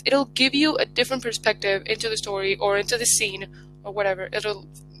 It'll give you a different perspective into the story or into the scene or whatever. It'll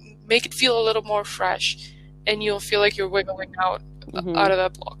make it feel a little more fresh, and you'll feel like you're wiggling out of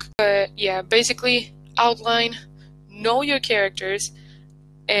that block. But yeah, basically outline, know your characters,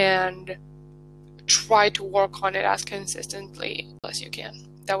 and try to work on it as consistently as you can.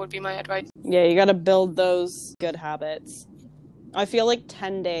 That would be my advice. Yeah, you gotta build those good habits. I feel like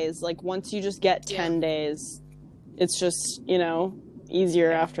 10 days, like once you just get 10 days, it's just, you know,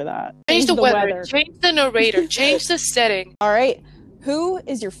 easier after that. Change the weather, change the narrator, change the setting. All right. Who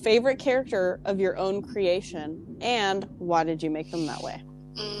is your favorite character of your own creation, and why did you make them that way?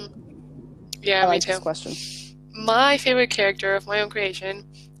 Yeah, I like me too. this question. My favorite character of my own creation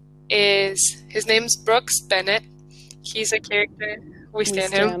is, his name's Brooks Bennett. He's a character, we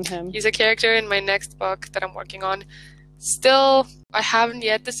stand him. He's a character in my next book that I'm working on. Still, I haven't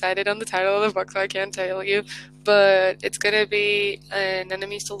yet decided on the title of the book, so I can't tell you, but it's gonna be an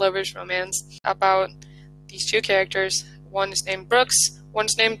enemies to lovers romance about these two characters. One is named Brooks,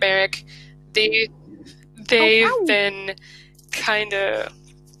 one's named Merrick. They've been kind of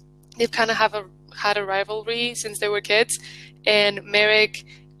had a rivalry since they were kids, and Merrick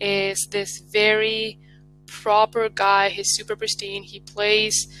is this very proper guy. He's super pristine. He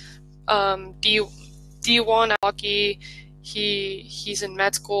plays D1 hockey. He's in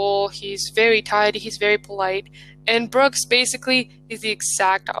med school. He's very tidy. He's very polite. And Brooks basically is the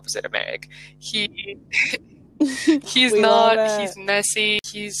exact opposite of Merrick. He's messy.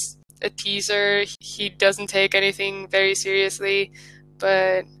 He's a teaser. He doesn't take anything very seriously.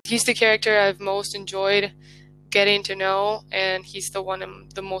 But he's the character I've most enjoyed getting to know, and he's the one I'm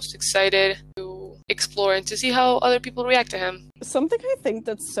the most excited to explore and to see how other people react to him. Something I think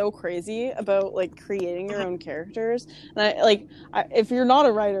that's so crazy about like creating your own characters, and if you're not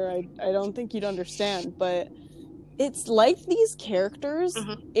a writer, I don't think you'd understand, but it's like these characters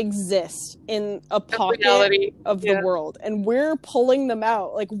exist in a pocket of the world, and we're pulling them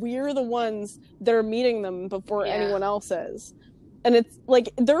out. Like, we're the ones that are meeting them before anyone else is. And it's like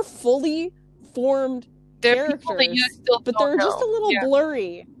they're fully formed characters, but they're just a little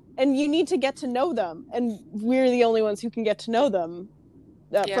blurry, and you need to get to know them, and we're the only ones who can get to know them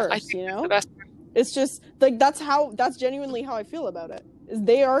at first, you know? It's just like that's genuinely how I feel about it. Is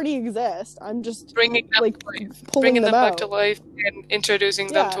they already exist. I'm just bringing them back to life and introducing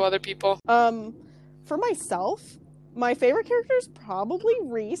them to other people. For myself, my favorite character is probably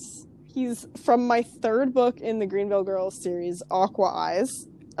Reese. He's from my third book in the Greenville Girls series, Aqua Eyes.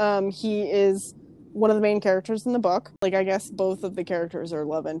 He is one of the main characters in the book. Like, I guess both of the characters are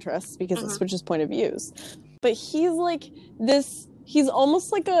love interests because it switches point of views. But he's like this, he's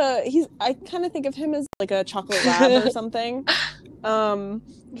almost like I kind of think of him as like a chocolate lab or something.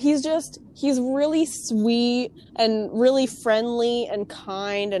 He's really sweet and really friendly and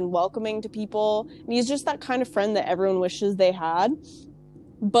kind and welcoming to people. And he's just that kind of friend that everyone wishes they had.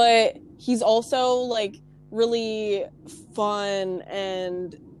 But he's also like really fun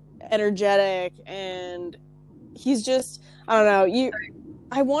and energetic, and he's just, I don't know,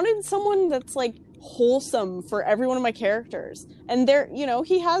 I wanted someone that's like wholesome for every one of my characters. And there, you know,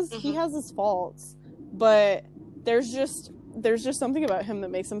 he has his faults, but there's just something about him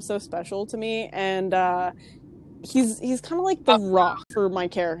that makes him so special to me. And he's kind of like the rock for my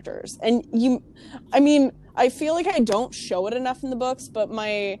characters. And I feel like I don't show it enough in the books, but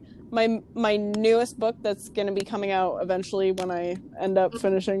my newest book that's going to be coming out eventually when I end up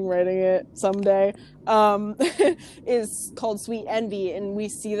finishing writing it someday, is called Sweet Envy, and we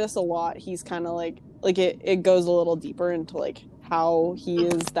see this a lot. He's kind of like it goes a little deeper into like how he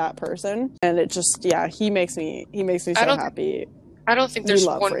is that person, and it just he makes me so happy. I don't think there's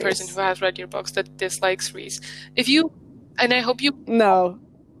one person who has read your books that dislikes Reese. If you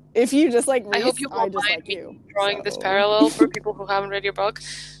dislike Reese, I hope you won't mind me drawing this parallel for people who haven't read your book.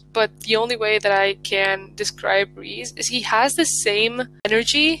 But the only way that I can describe Reese is he has the same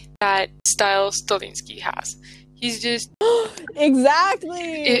energy that Styles Stolinsky has. He's just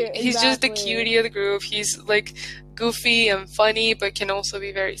He's just the cutie of the group. He's like goofy and funny, but can also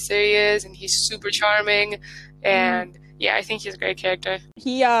be very serious, and he's super charming. And I think he's a great character.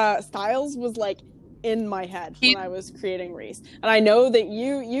 Styles was like in my head when I was creating Reese, and I know that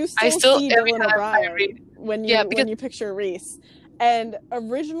you still see Dylan O'Brien when you picture Reese. And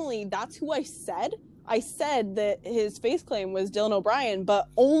originally, that's who I said. I said that his face claim was Dylan O'Brien, but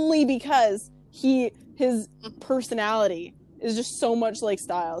only because his personality is just so much like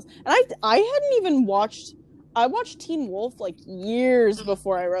Styles. And I hadn't even watched. I watched Teen Wolf like years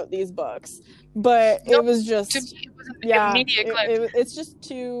before I wrote these books, but it was just immediate click. It's just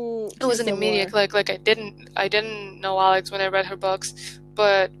too. It was an immediate click. Like I didn't know Alex when I read her books,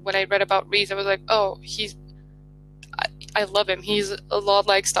 but when I read about Reese, I was like, oh, I love him. He's a lot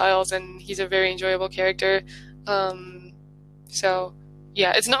like Styles, and he's a very enjoyable character. So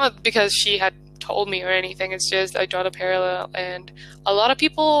it's not because she had told me or anything. It's just I draw the parallel, and a lot of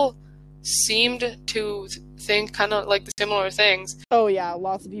people seemed to think kind of like the similar things. Oh yeah,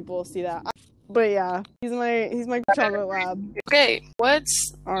 lots of people see that. But yeah, he's my chocolate lab. Okay,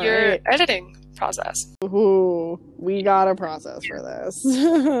 what's All your right. editing process? Ooh, we got a process for this.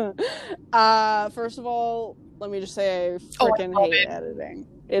 First of all, let me just say I freaking hate editing.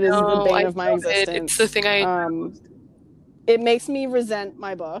 It is the bane of my existence. It's the thing it makes me resent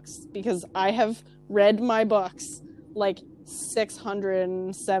my books because I have read my books like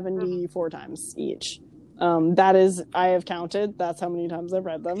 674 times each. That is, I have counted. That's how many times I've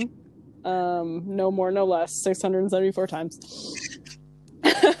read them. No more, no less, 674 times.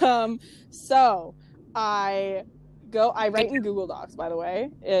 So I write in Google Docs, by the way,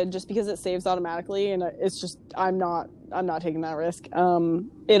 just because it saves automatically, and it's just I'm not taking that risk.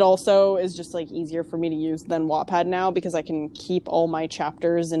 It also is just like easier for me to use than Wattpad now because I can keep all my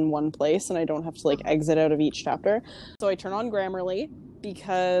chapters in one place and I don't have to like exit out of each chapter. So I turn on Grammarly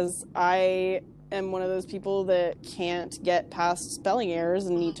because I am one of those people that can't get past spelling errors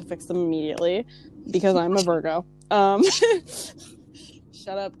and need to fix them immediately because I'm a Virgo.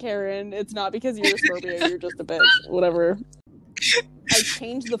 Shut up, Karen. It's not because you're a Scorpio, you're just a bitch. Whatever. I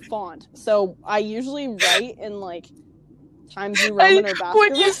changed the font. So I usually write in like Times New Roman or Basket.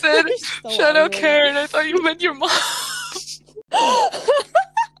 When you said, shut up, Karen, I thought you meant your mom.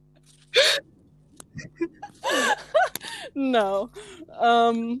 No.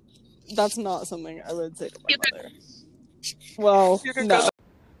 That's not something I would say to my mother. Well, no.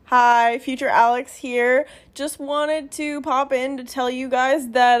 Hi, Future Alex here. Just wanted to pop in to tell you guys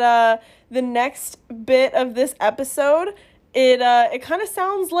that the next bit of this episode, it kind of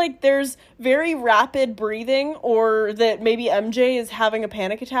sounds like there's very rapid breathing or that maybe MJ is having a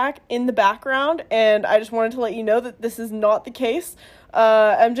panic attack in the background, and I just wanted to let you know that this is not the case.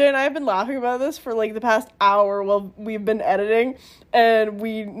 MJ and I have been laughing about this for like the past hour while we've been editing, and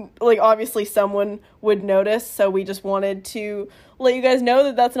we like obviously someone would notice, so we just wanted to let you guys know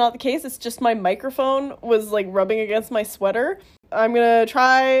that that's not the case. It's just my microphone was like rubbing against my sweater. I'm gonna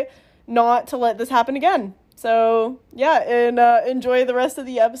try not to let this happen again. So yeah, and enjoy the rest of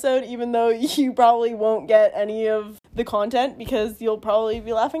the episode, even though you probably won't get any of the content because you'll probably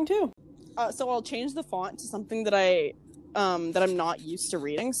be laughing too. So I'll change the font to something that I'm not used to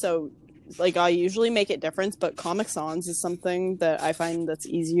reading. So like I usually make it different, but Comic Sans is something that I find that's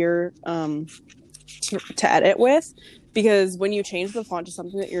easier to edit with, because when you change the font to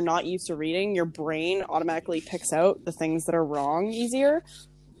something that you're not used to reading, your brain automatically picks out the things that are wrong easier.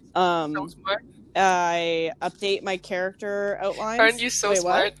 I update my character outlines. Aren't you so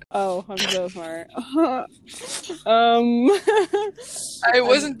smart? What? Oh, I'm so smart. I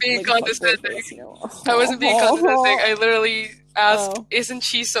wasn't being condescending. I wasn't being condescending. I literally asked, isn't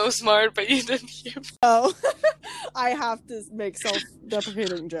she so smart? But you didn't hear me. Oh, I have to make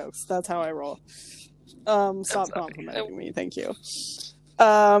self-deprecating jokes. That's how I roll. Stop complimenting me. Thank you.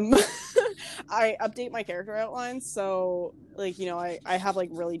 I update my character outlines, so like, you know, I have like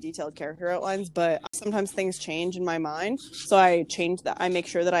really detailed character outlines, but sometimes things change in my mind, so I change that. I make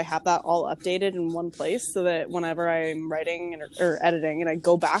sure that I have that all updated in one place so that whenever I'm writing or editing and I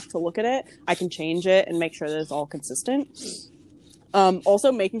go back to look at it, I can change it and make sure that it's all consistent.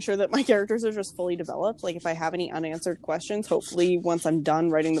 Also making sure that my characters are just fully developed. Like if I have any unanswered questions, hopefully once I'm done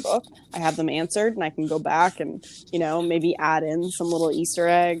writing the book, I have them answered and I can go back and, you know, maybe add in some little Easter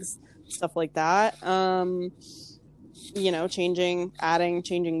eggs, stuff like that. You know, changing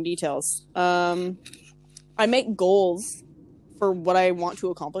details. I make goals for what I want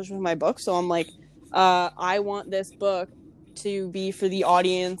to accomplish with my book. So I'm like, I want this book to be for the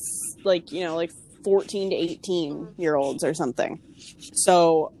audience, like, you know, like 14 to 18 year olds or something.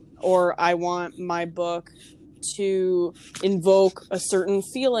 So, or I want my book to invoke a certain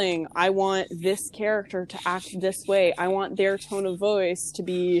feeling. I want this character to act this way. I want their tone of voice to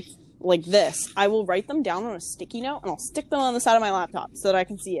be like this. I will write them down on a sticky note and I'll stick them on the side of my laptop so that I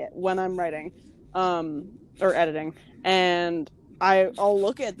can see it when I'm writing or editing. And I'll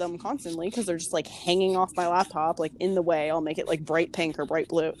look at them constantly because they're just like hanging off my laptop, like in the way. I'll make it like bright pink or bright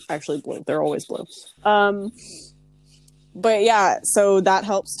blue. Actually blue. They're always blue. But yeah, so that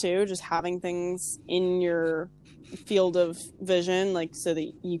helps too, just having things in your field of vision, like so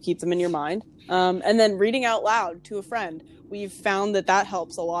that you keep them in your mind. And then reading out loud to a friend. We've found that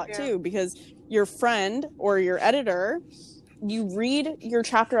helps a lot too, because your friend or your editor, you read your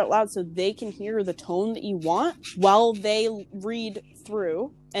chapter out loud so they can hear the tone that you want while they read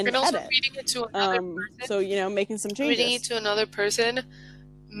through and edit. Also reading it to another person. So, you know, making some changes. Reading it to another person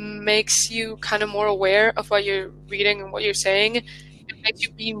makes you kind of more aware of what you're reading and what you're saying. It makes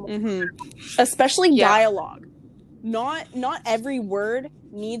you be more especially dialogue. Not every word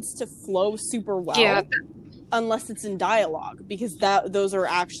needs to flow super well. Yeah. unless it's in dialogue, because those are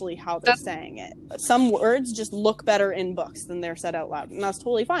actually how they're saying it. Some words just look better in books than they're said out loud, and that's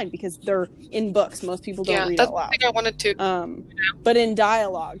totally fine because they're in books. Most people don't read out loud. That's one thing I wanted to. But in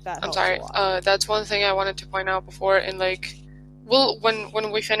dialogue, that I'm helps sorry. a lot. That's one thing I wanted to point out before, and like,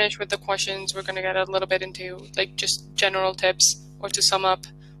 when we finish with the questions, we're gonna get a little bit into like just general tips or to sum up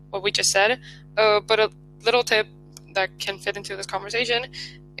what we just said. But a little tip that can fit into this conversation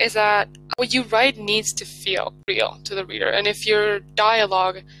is that what you write needs to feel real to the reader. And if your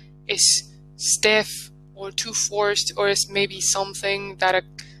dialogue is stiff or too forced, or is maybe something that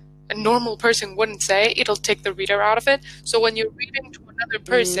a normal person wouldn't say, it'll take the reader out of it. So when you're reading to another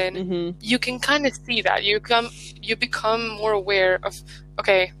person, you can kind of see that. You become more aware of,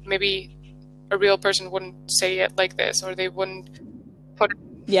 okay, maybe a real person wouldn't say it like this, or they wouldn't put it.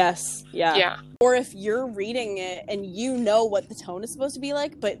 Yes. Yeah. Or if you're reading it and you know what the tone is supposed to be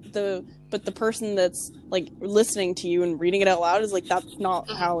like, but the person that's like listening to you and reading it out loud is like, that's not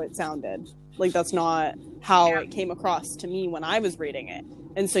how it sounded. Like, that's not how it came across to me when I was reading it.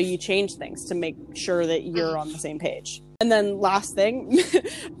 And so you change things to make sure that you're on the same page. And then last thing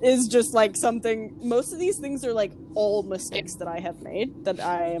is just like something, most of these things are like all mistakes that I have made that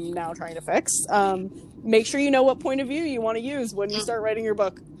I am now trying to fix. Make sure you know what point of view you want to use when you start writing your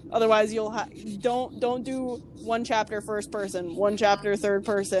book. Otherwise, you'll don't do one chapter first person, one chapter third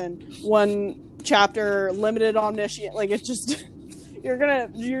person, one chapter limited omniscient. Like, it's just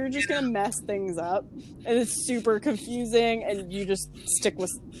you're just gonna mess things up, and it's super confusing. And you just stick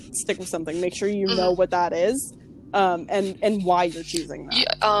with something. Make sure you know what that is, and why you're choosing that.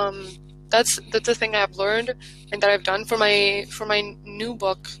 Yeah, that's the thing I've learned and that I've done for my new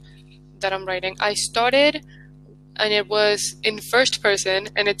book that I'm writing. I started, and it was in first person,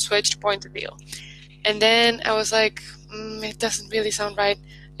 and it switched point of view. And then I was like, it doesn't really sound right.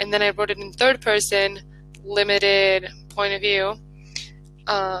 And then I wrote it in third person, limited point of view.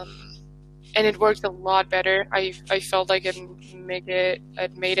 And it worked a lot better. I felt like it made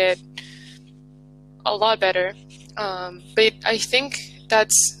it a lot better. But I think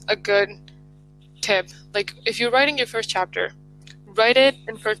that's a good tip. Like, if you're writing your first chapter, write it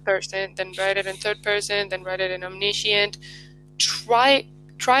in first person, then write it in third person, then write it in omniscient. Try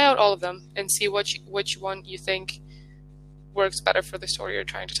out all of them and see which one you think works better for the story you're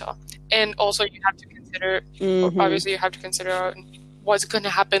trying to tell. And also, you have to consider, obviously, you have to consider what's going to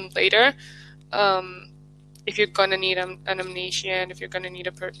happen later. If you're going to need an omniscient, if you're going to need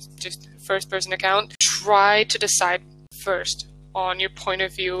just first-person account, try to decide first on your point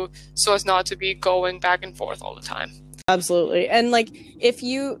of view so as not to be going back and forth all the time. Absolutely. And like, if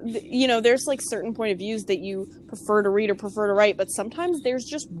you know, there's like certain point of views that you prefer to read or prefer to write, but sometimes there's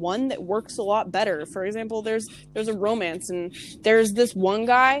just one that works a lot better. For example, there's a romance, and there's this one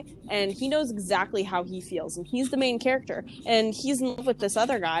guy, and he knows exactly how he feels, and he's the main character, and he's in love with this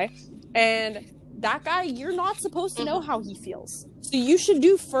other guy, and that guy, you're not supposed to know how he feels. So you should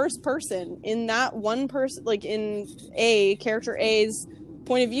do first person in that one person, like in character A's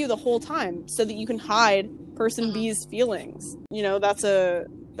point of view the whole time, so that you can hide person B's feelings. You know, that's a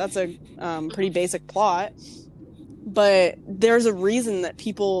pretty basic plot, but there's a reason that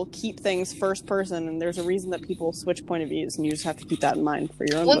people keep things first person, and there's a reason that people switch point of views, and you just have to keep that in mind for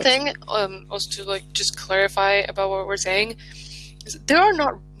your own books. Thing also to like just clarify about what we're saying is there are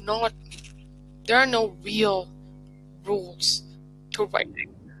no real rules to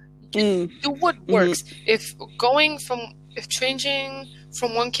writing. Do what works. If changing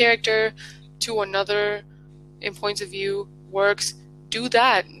from one character to another in points of view works, do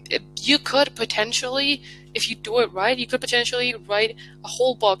that. You could potentially, if you do it right, you could potentially write a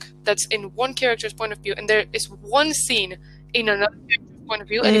whole book that's in one character's point of view, and there is one scene in another character's point of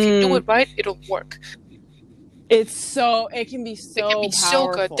view, and if you do it right, it'll work. It can be so powerful. So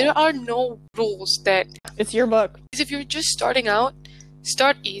good. There are no rules that... It's your book. If you're just starting out,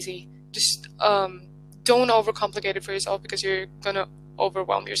 start easy. Just don't overcomplicate it for yourself, because you're gonna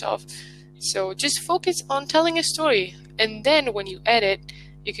overwhelm yourself. So just focus on telling a story, and then when you edit,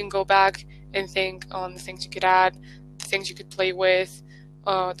 you can go back and think on the things you could add, the things you could play with,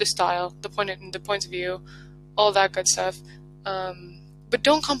 the style, the points of view, all that good stuff. But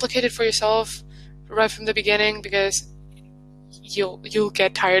don't complicate it for yourself right from the beginning, because you'll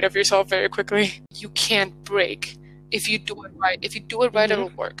get tired of yourself very quickly. You can't break if you do it right. If you do it right, it'll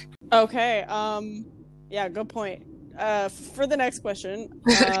work. Okay. Yeah, good point. For the next question,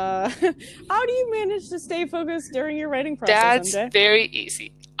 how do you manage to stay focused during your writing process? That's very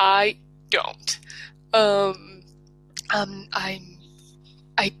easy. I don't. I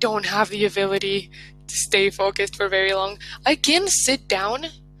don't have the ability to stay focused for very long. I can sit down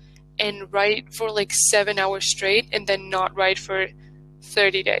and write for like 7 hours straight and then not write for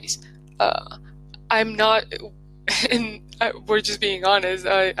 30 days. I'm not, and we're just being honest,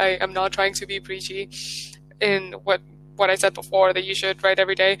 I'm not trying to be preachy in what I said before, that you should write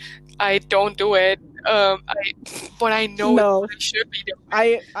every day. I don't do it. But I know No. I should be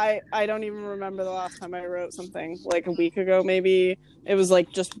doing. I don't even remember the last time I wrote something, like a week ago maybe. It was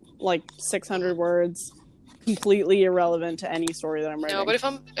like just like 600 words, completely irrelevant to any story that I'm writing. No, but if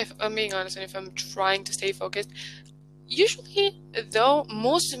I'm being honest, and if I'm trying to stay focused, usually though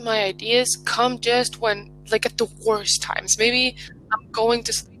most of my ideas come just when, like, at the worst times. Maybe I'm going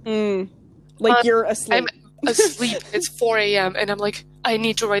to sleep. Like you're asleep. I'm asleep. It's 4 a.m. and I'm like, I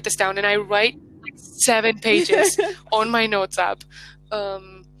need to write this down, and I write like 7 pages on my notes app.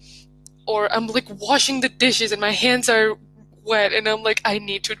 Or I'm like washing the dishes and my hands are wet and I'm like, I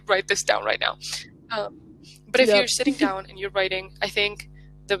need to write this down right now. But if you're sitting down and you're writing, I think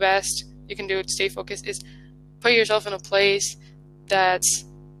the best you can do to stay focused is put yourself in a place that's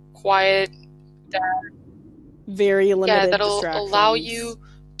quiet, that very limited that'll distractions. allow you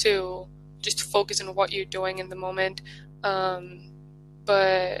to just focus on what you're doing in the moment.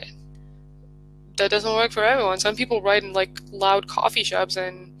 But that doesn't work for everyone. Some people write in like loud coffee shops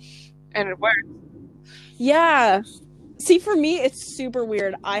and it works. Yeah. See, for me, it's super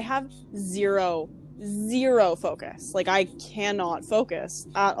weird. I have zero focus. Like, I cannot focus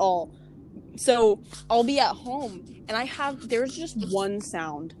at all. So I'll be at home and there's just one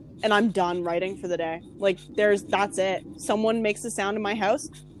sound and I'm done writing for the day. Like, that's it. Someone makes a sound in my house,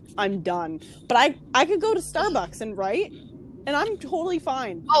 I'm done. But I could go to Starbucks and write and I'm totally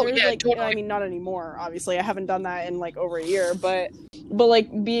fine. Oh, yeah, totally. I mean, not anymore, obviously. I haven't done that in like over a year, but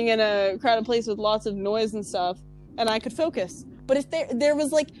like being in a crowded place with lots of noise and stuff, and I could focus. But if there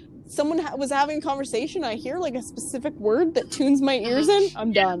was like someone was having a conversation, I hear like a specific word that tunes my ears in,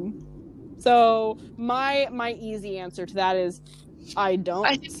 I'm done. So my easy answer to that is I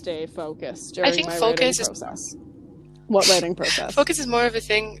don't stay focused during my writing process. What writing process? Focus is more of a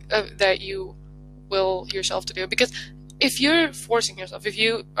thing that you will yourself to do, because if you're forcing yourself, if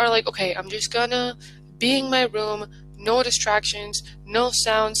you are like, okay, I'm just gonna be in my room, no distractions, no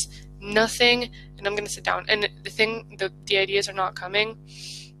sounds, nothing, and I'm gonna sit down, and the ideas are not coming.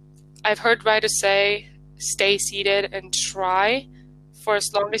 I've heard writers say, stay seated and try for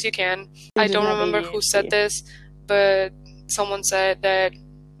as long as you can. I don't remember who said this, but someone said that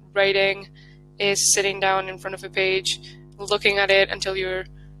writing is sitting down in front of a page, looking at it until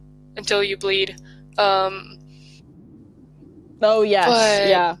you bleed. Oh yes, but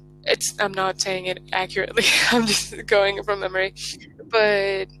yeah. I'm not saying it accurately. I'm just going from memory.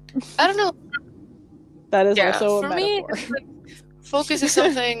 But I don't know. That is also a for metaphor. Me, like, focus is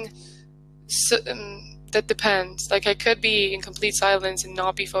something that depends. Like, I could be in complete silence and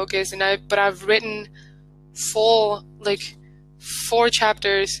not be focused, but I've written full, like, 4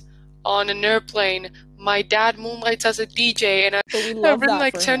 chapters on an airplane. My dad moonlights as a DJ, and I've written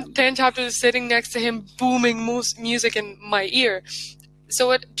like 10 chapters sitting next to him, booming music in my ear.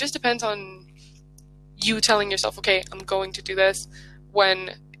 So it just depends on you telling yourself, okay, I'm going to do this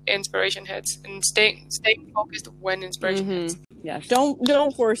when inspiration hits, and staying focused when inspiration hits. Yeah,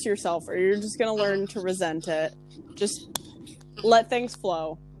 don't force yourself, or you're just gonna learn to resent it. Just let things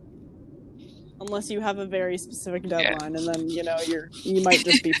flow. Unless you have a very specific deadline, and then, you might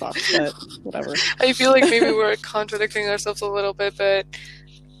just be fucked, but whatever. I feel like maybe we're contradicting ourselves a little bit, but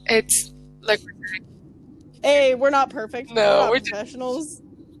it's like... Hey, we're not perfect. No, we're not professionals.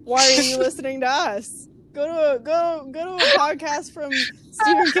 Why are you listening to us? Go to a podcast from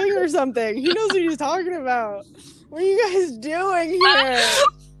Stephen King or something. He knows what he's talking about. What are you guys doing here?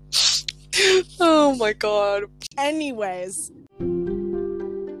 Oh my god. Anyways...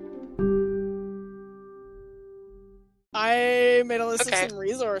 I made a list of some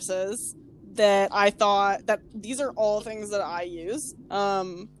resources that I thought that these are all things that I use.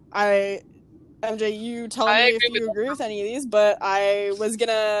 MJ, you tell me if you agree with any of these, but I was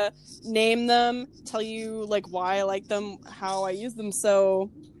gonna name them, tell you like why I like them, how I use them. So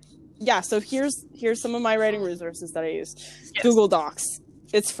yeah, so here's some of my writing resources that I use. Yes. Google Docs.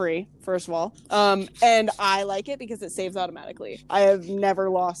 It's free, first of all. And I like it because it saves automatically. I have never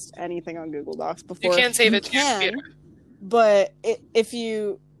lost anything on Google Docs before. You can't save it to your computer. But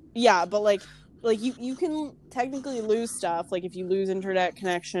you can technically lose stuff, like if you lose internet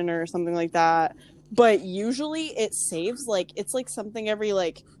connection or something like that. But usually it saves, like, it's like something every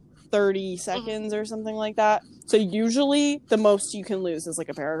like 30 seconds or something like that. So usually the most you can lose is like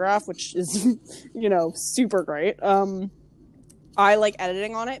a paragraph, which is, super great. I like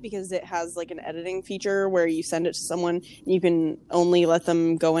editing on it because it has like an editing feature where you send it to someone and you can only let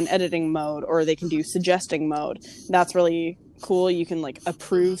them go in editing mode, or they can do suggesting mode. That's really cool. You can like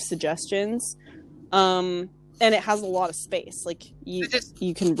approve suggestions. And it has a lot of space. Like you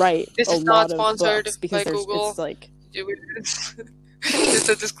can write a lot of books because it's like it's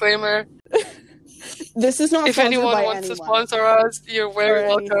a disclaimer. This is not if anyone wants to sponsor us, you're very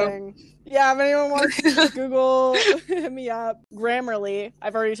welcome. Yeah, if anyone wants to Google, hit me up. Grammarly.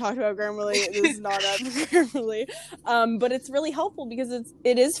 I've already talked about Grammarly. This is not up for Grammarly. But it's really helpful because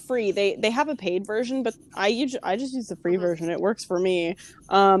it is free. They have a paid version, but I just use the free version. It works for me.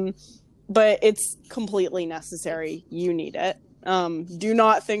 But it's completely necessary. You need it. Do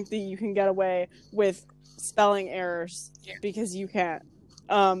not think that you can get away with spelling errors because you can't.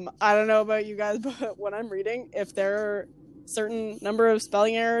 I don't know about you guys, but when I'm reading, if there are certain number of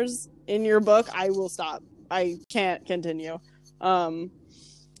spelling errors in your book, I will stop. I can't continue.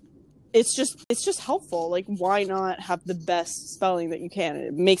 It's just helpful. Like, why not have the best spelling that you can?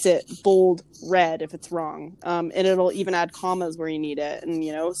 It makes it bold red if it's wrong. And it'll even add commas where you need it, and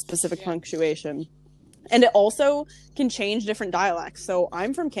specific punctuation. And it also can change different dialects. So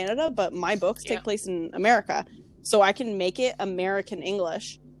I'm from Canada, but my books take place in America. So I can make it American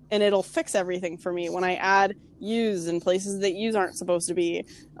English, and it'll fix everything for me. When I add U's in places that U's aren't supposed to be,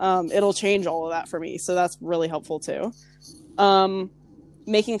 it'll change all of that for me. So that's really helpful too.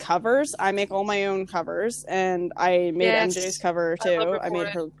 Making covers. I make all my own covers, and I made MJ's cover too. I made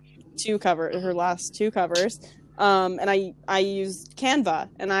her last two covers. And I used Canva,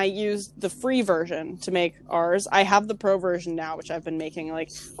 and I used the free version to make ours. I have the pro version now, which I've been making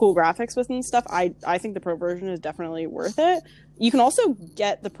like cool graphics with and stuff. I think the pro version is definitely worth it. You can also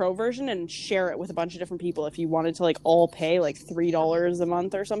get the pro version and share it with a bunch of different people if you wanted to like all pay like $3 a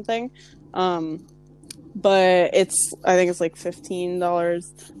month or something. But I think it's like $15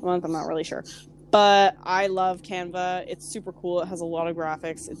 a month. I'm not really sure. But I love Canva. It's super cool. It has a lot of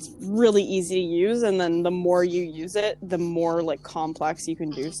graphics. It's really easy to use. And then the more you use it, the more like complex you can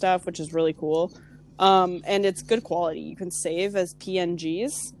do stuff, which is really cool. And it's good quality. You can save as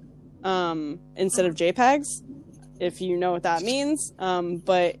PNGs instead of JPEGs, if you know what that means.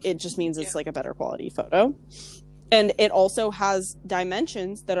 But it just means it's like a better quality photo. And it also has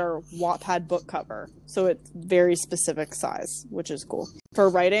dimensions that are Wattpad book cover. So it's very specific size, which is cool. For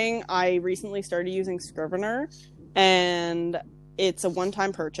writing, I recently started using Scrivener, and it's a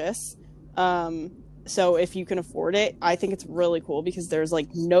one-time purchase. So if you can afford it, I think it's really cool because there's like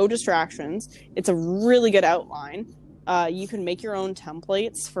no distractions. It's a really good outline. You can make your own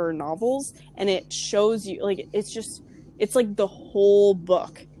templates for novels, and it shows you like it's like the whole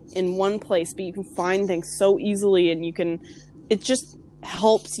book in one place, but you can find things so easily, and it just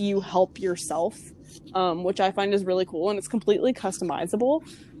helps you help yourself, which I find is really cool, and it's completely customizable.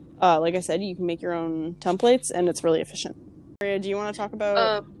 Like I said, you can make your own templates, and it's really efficient. Maria, do you want to talk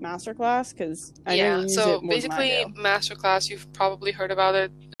about Masterclass? Because I know you use it more basically, than I do. Masterclass, you've probably heard about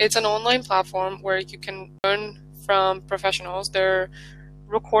it. It's an online platform where you can learn from professionals. They're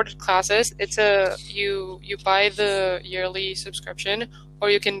recorded classes. It's you buy the yearly subscription, or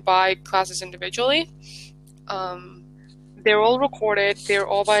you can buy classes individually. They're all recorded. They're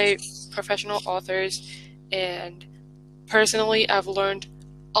all by professional authors, and personally, I've learned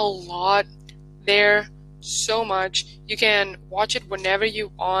a lot there. So much. You can watch it whenever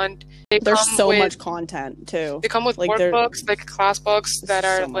you want. There's so much content too. They come with workbooks, like class books that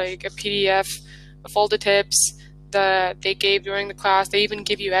are like a PDF of all the tips that they gave during the class. They even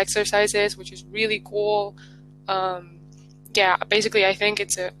give you exercises, which is really cool. Basically, I think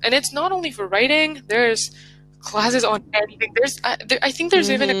and it's not only for writing. There's classes on anything. I think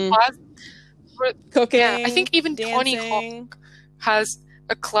there's even a class for cooking. Yeah, I think even dancing. Tony Hawk has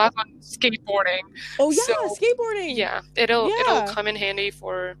a class on skateboarding. Oh yeah, skateboarding. Yeah, it'll come in handy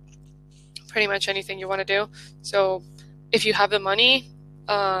for pretty much anything you want to do. So if you have the money,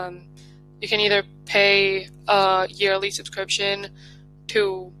 you can either pay a yearly subscription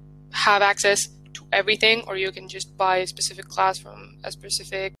to have access to everything, or you can just buy a specific class from a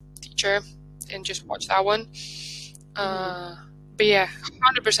specific teacher and just watch that one. But yeah,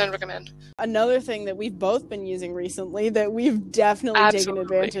 100% recommend. Another thing that we've both been using recently that we've definitely taken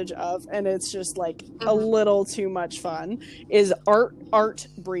advantage of, and it's just like a little too much fun, is Art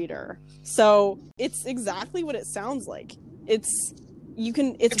Breeder. So it's exactly what it sounds like. It's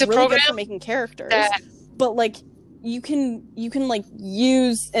really good for making characters, but like you can like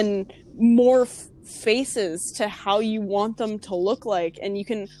use and morph faces to how you want them to look like, and you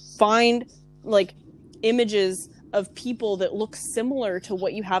can find like images of people that look similar to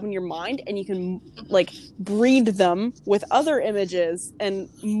what you have in your mind, and you can like breed them with other images and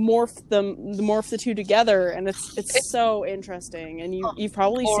morph the two together, and it's so interesting. And you've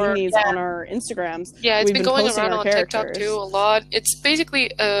probably seen these on our Instagrams. Yeah, it's We've been going around on TikTok too a lot. It's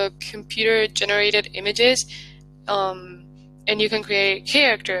basically computer generated images, and you can create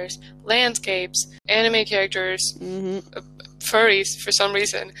characters, landscapes, anime characters, furries for some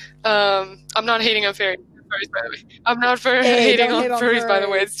reason. I'm not hating on furries, by the way. I'm not hating on furries, by the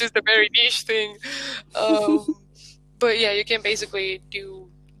way. It's just a very niche thing. But yeah, you can basically do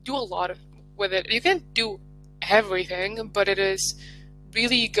a lot with it. You can't do everything, but it is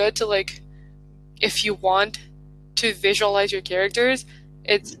really good to, like, if you want to visualize your characters,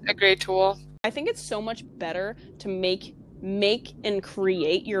 it's a great tool. I think it's so much better to make and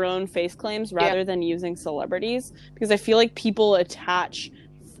create your own face claims rather than using celebrities, because I feel like people attach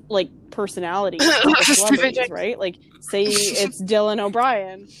like personality to celebrities, right? Like, say it's Dylan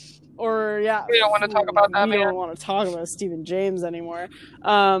O'Brien, or we don't want to talk about that. We don't want to talk about Stephen James anymore.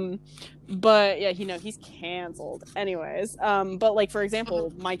 But yeah, he's canceled. Anyways, but like, for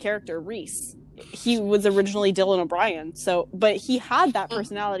example, my character Reese, he was originally Dylan O'Brien, but he had that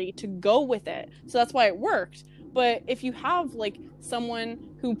personality to go with it, so that's why it worked. But if you have like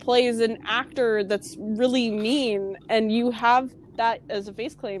someone who plays an actor that's really mean, and you have that as a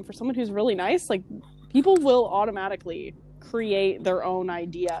face claim for someone who's really nice, like, people will automatically create their own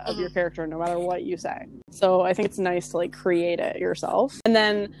idea of your character no matter what you say. So I think it's nice to like create it yourself. And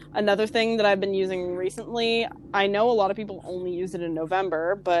then another thing that I've been using recently, I know a lot of people only use it in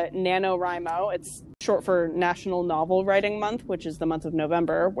November, but NaNoWriMo, it's short for National Novel Writing Month, which is the month of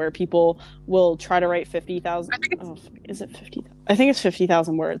November, where people will try to write 50,000. Is it 50? I think it's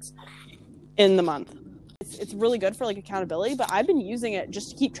 50,000 words in the month. It's really good for like accountability, but I've been using it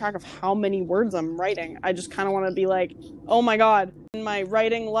just to keep track of how many words I'm writing. I just kind of want to be like, oh my god, in my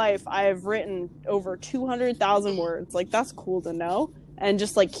writing life, I have written over 200,000 words. Like, that's cool to know, and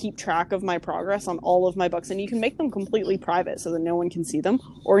just like keep track of my progress on all of my books. And you can make them completely private so that no one can see them,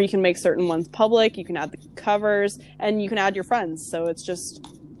 or you can make certain ones public. You can add the covers, and you can add your friends. So it's just,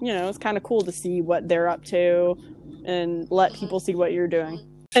 it's kind of cool to see what they're up to and let people see what you're doing.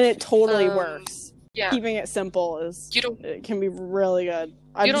 And it totally works. Yeah. Keeping it simple it can be really good.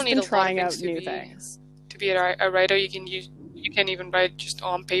 I've just been trying out new things. To be a writer, you can even write just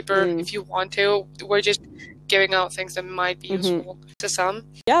on paper if you want to. We're just giving out things that might be useful to some.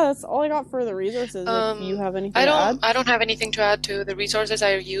 Yeah, that's all I got for the resources. If you have anything to add? I don't have anything to add to the resources.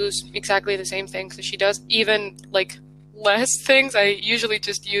 I use exactly the same things that she does, even like less things. I usually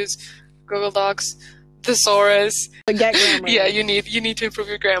just use Google Docs, Thesaurus. But get grammar. Yeah, you need to improve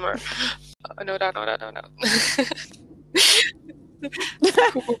your grammar. No.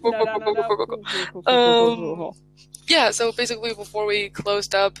 Yeah, so basically before we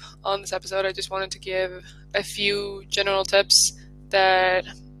closed up on this episode, I just wanted to give a few general tips that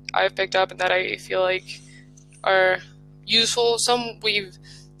I've picked up and that I feel like are useful. Some we've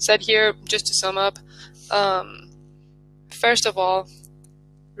said here, just to sum up. First of all,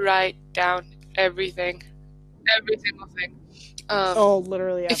 write down everything. Every single thing.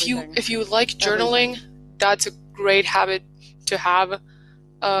 Literally everything. If you like journaling, that's a great habit to have.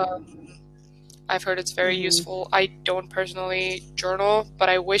 I've heard it's very useful. I don't personally journal, but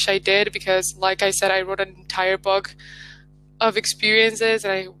I wish I did, because like I said, I wrote an entire book of experiences,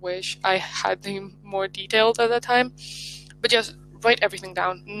 and I wish I had them more detailed at that time. But just write everything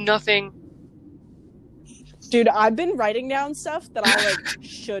down. Nothing. Dude, I've been writing down stuff that I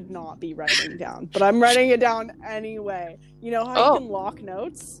should not be writing down, but I'm writing it down anyway. You know how you can lock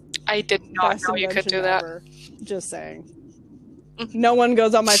notes? I did not know you could do that. Ever. Just saying. No one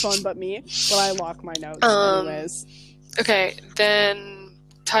goes on my phone but me, but I lock my notes anyways. Okay, then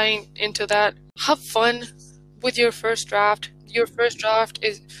tying into that, have fun with your first draft. Your first draft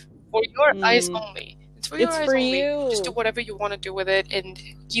is for your eyes only. It's for your eyes only. You. Just do whatever you want to do with it, and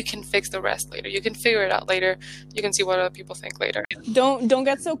you can fix the rest later. You can figure it out later. You can see what other people think later. Don't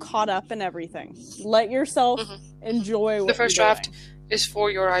get so caught up in everything. Let yourself enjoy what the first draft is for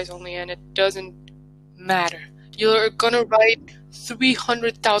your eyes only, and it doesn't matter. You're gonna write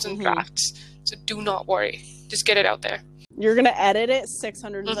 300,000 drafts, so do not worry. Just get it out there. You're gonna edit it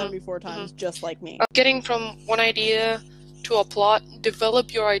 674 times, just like me. Getting from one idea to a plot,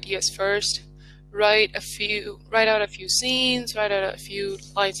 develop your ideas first. Write out a few scenes, write out a few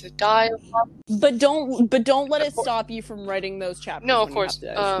lines of dialogue. But don't let it stop you from writing those chapters. No, of course.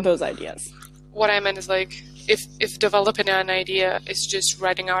 Those ideas. What I meant is, like, if developing an idea is just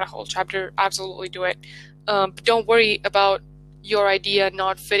writing out a whole chapter, absolutely do it. But don't worry about your idea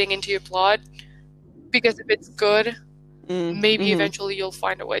not fitting into your plot. because if it's good, maybe Mhm. eventually you'll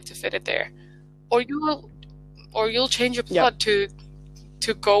find a way to fit it there, or you'll change your plot to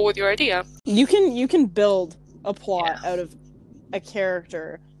go with your idea. You can build a plot out of a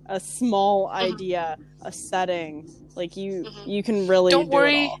character, a small idea, a setting. Like you can really Don't do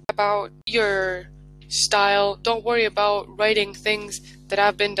worry it all. about your style. Don't worry about writing things that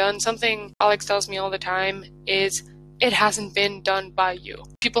have been done. Something Alex tells me all the time is it hasn't been done by you.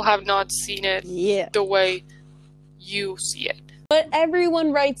 People have not seen it the way you see it. But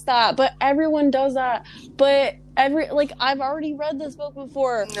everyone writes that. But everyone does that. But I've already read this book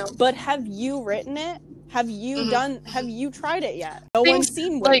before. No. But have you written it? Have you have you tried it yet? No Things one's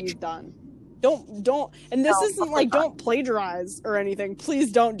seen what you've done. Don't, and this isn't like, don't plagiarize or anything.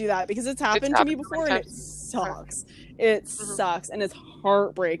 Please don't do that, because it's happened to me before and it sucks. It sucks and it's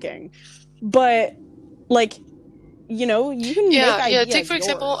heartbreaking. But, like, you know, you can make ideas. Take for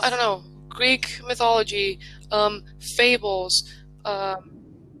example, I don't know, Greek mythology, fables,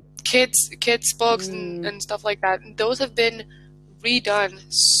 kids books and stuff like that. Those have been redone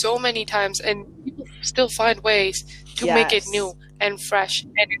so many times, and people still find ways to make it new and fresh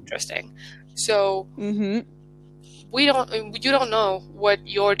and interesting. So you don't know what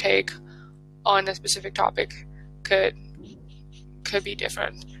your take on a specific topic could be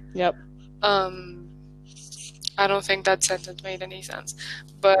different. Yep. I don't think that sentence made any sense,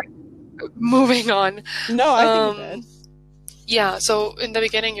 but moving on. No, I think it did. Yeah, so in the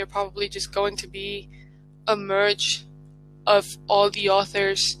beginning you're probably just going to be a merge of all the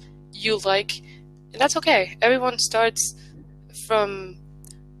authors you like, and that's okay. Everyone starts from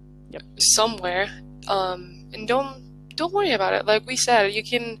somewhere, and don't worry about it. Like we said, you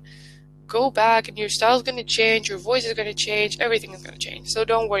can go back and your style's going to change, your voice is going to change, everything is going to change. So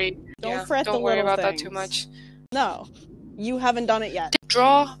don't worry. Don't worry about that too much. No, you haven't done it yet.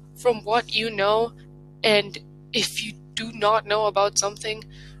 Draw from what you know, and if you do not know about something,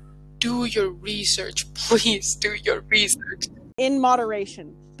 do your research. Please do your research. In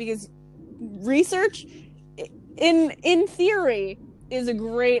moderation, because research, in theory, is a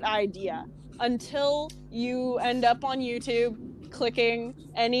great idea until you end up on YouTube clicking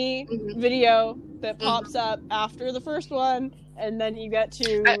any video that pops up after the first one, and then you get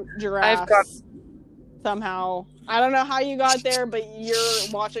to giraffes. Somehow, I don't know how you got there, but you're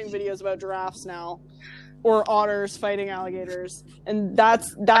watching videos about giraffes now, or otters fighting alligators, and that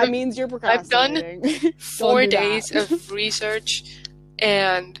means you're procrastinating. I've done 4 days of research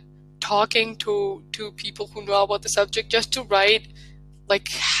and talking to people who know about the subject just to write like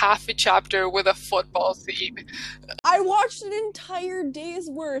half a chapter with a football scene. I watched an entire day's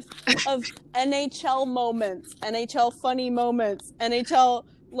worth of NHL moments, NHL funny moments, NHL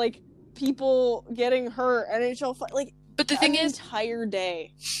like people getting hurt, NHL like. But the thing is, entire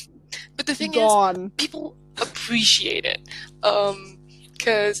day. But the thing is, people appreciate it,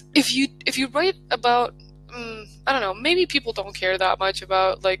 because if you write about, I don't know, maybe people don't care that much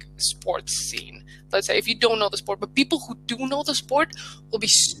about like sports scene. Let's say if you don't know the sport, but people who do know the sport will be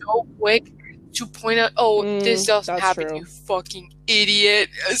so quick to point out, this doesn't happen, you fucking idiot.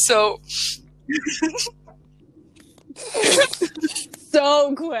 So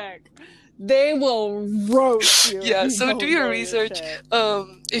so quick. They will roast you. Yeah, so do your research.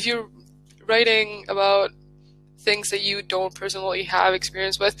 If you're writing about things that you don't personally have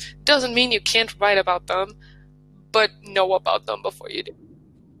experience with, doesn't mean you can't write about them, but know about them before you do.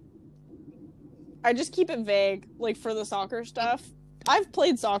 I just keep it vague, like for the soccer stuff. I've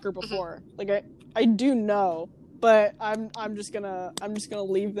played soccer before. Like I do know, but I'm just gonna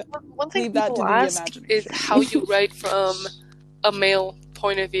leave that. One thing people ask is how you write from a male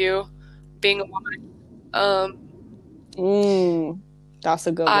point of view, being a woman. That's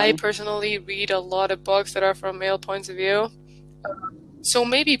a good one. I personally read a lot of books that are from male points of view. So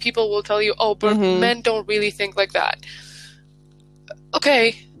maybe people will tell you, but men don't really think like that.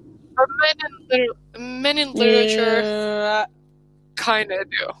 Okay. But men in literature kind of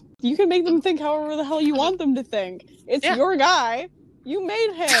do. You can make them think however the hell you want them to think. It's your guy. You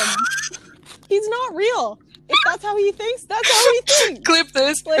made him. He's not real. If that's how he thinks, that's how he thinks. Clip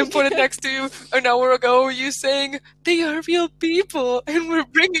this and put it next to you an hour ago, you saying, they are real people and we're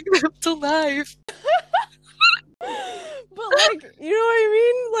bringing them to life. But, like, you know what I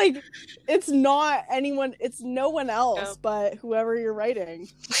mean? Like, it's not anyone, it's no one else but whoever you're writing.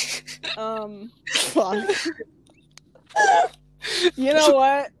 Fuck. You know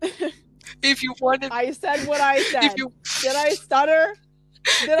what? If you wanted... I said what I said. Did I stutter?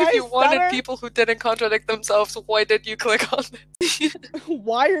 If you wanted people who didn't contradict themselves, why did you click on it?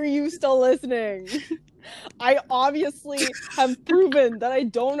 Why are you still listening? I obviously have proven that I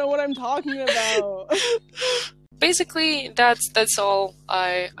don't know what I'm talking about. Basically, that's all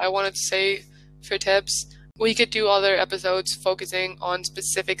I wanted to say for tips. We could do other episodes focusing on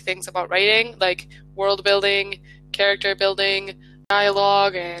specific things about writing, like world building, character building,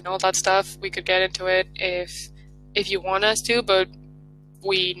 dialogue, and all that stuff. We could get into it if you want us to, but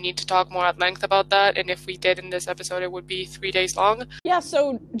we need to talk more at length about that. And if we did in this episode, it would be 3 days long. Yeah,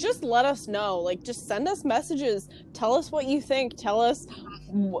 so just let us know. Like, just send us messages. Tell us what you think. Tell us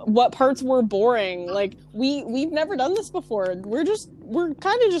what parts were boring. Like, we've never done this before. We're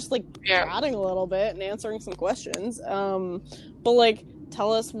kind of just like chatting a little bit and answering some questions. But like,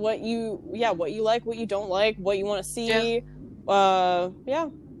 tell us what you like, what you don't like, what you want to see.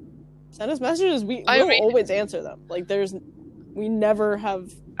 Send us messages. We'll always answer them. Like, we never have.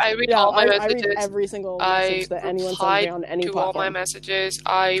 I read all my messages. I read every single message that anyone sends me on any platform. All my messages.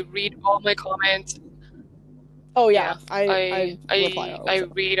 I read all my comments. Oh yeah, I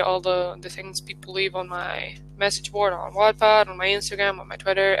read all the things people leave on my message board, on Wattpad, on my Instagram, on my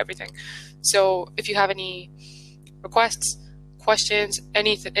Twitter, everything. So if you have any requests, questions,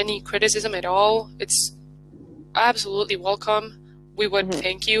 any criticism at all, it's absolutely welcome. We would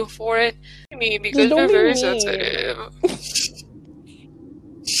thank you for it. Because we're very sensitive.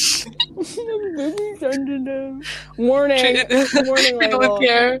 Warning, label.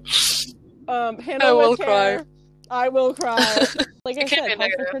 Hannah I will cry. I will cry. Like I said,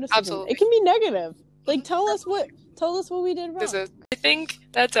 helpful criticism. Absolutely. It can be negative. Like tell us what we did wrong. I think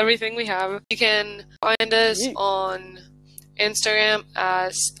that's everything we have. You can find us on Instagram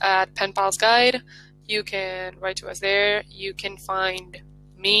at Pen Pals Guide. You can write to us there. You can find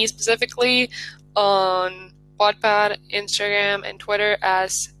me specifically on Wattpad, Instagram, and Twitter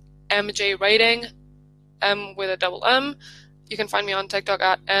as MJ Writing, M with a double M. You can find me on TikTok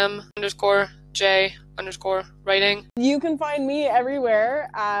at M_J_Writing. You can find me everywhere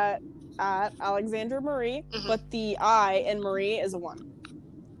at Alexandra Marie, but the I in Marie is a 1.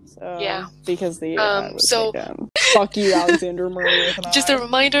 So, yeah. Because the fuck you, Alexandra Marie. With an Just I. a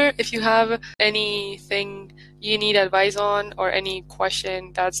reminder, if you have anything you need advice on or any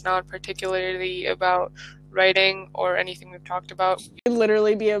question that's not particularly about writing or anything we've talked about, it could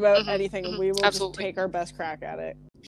literally be about anything. We will just take our best crack at it.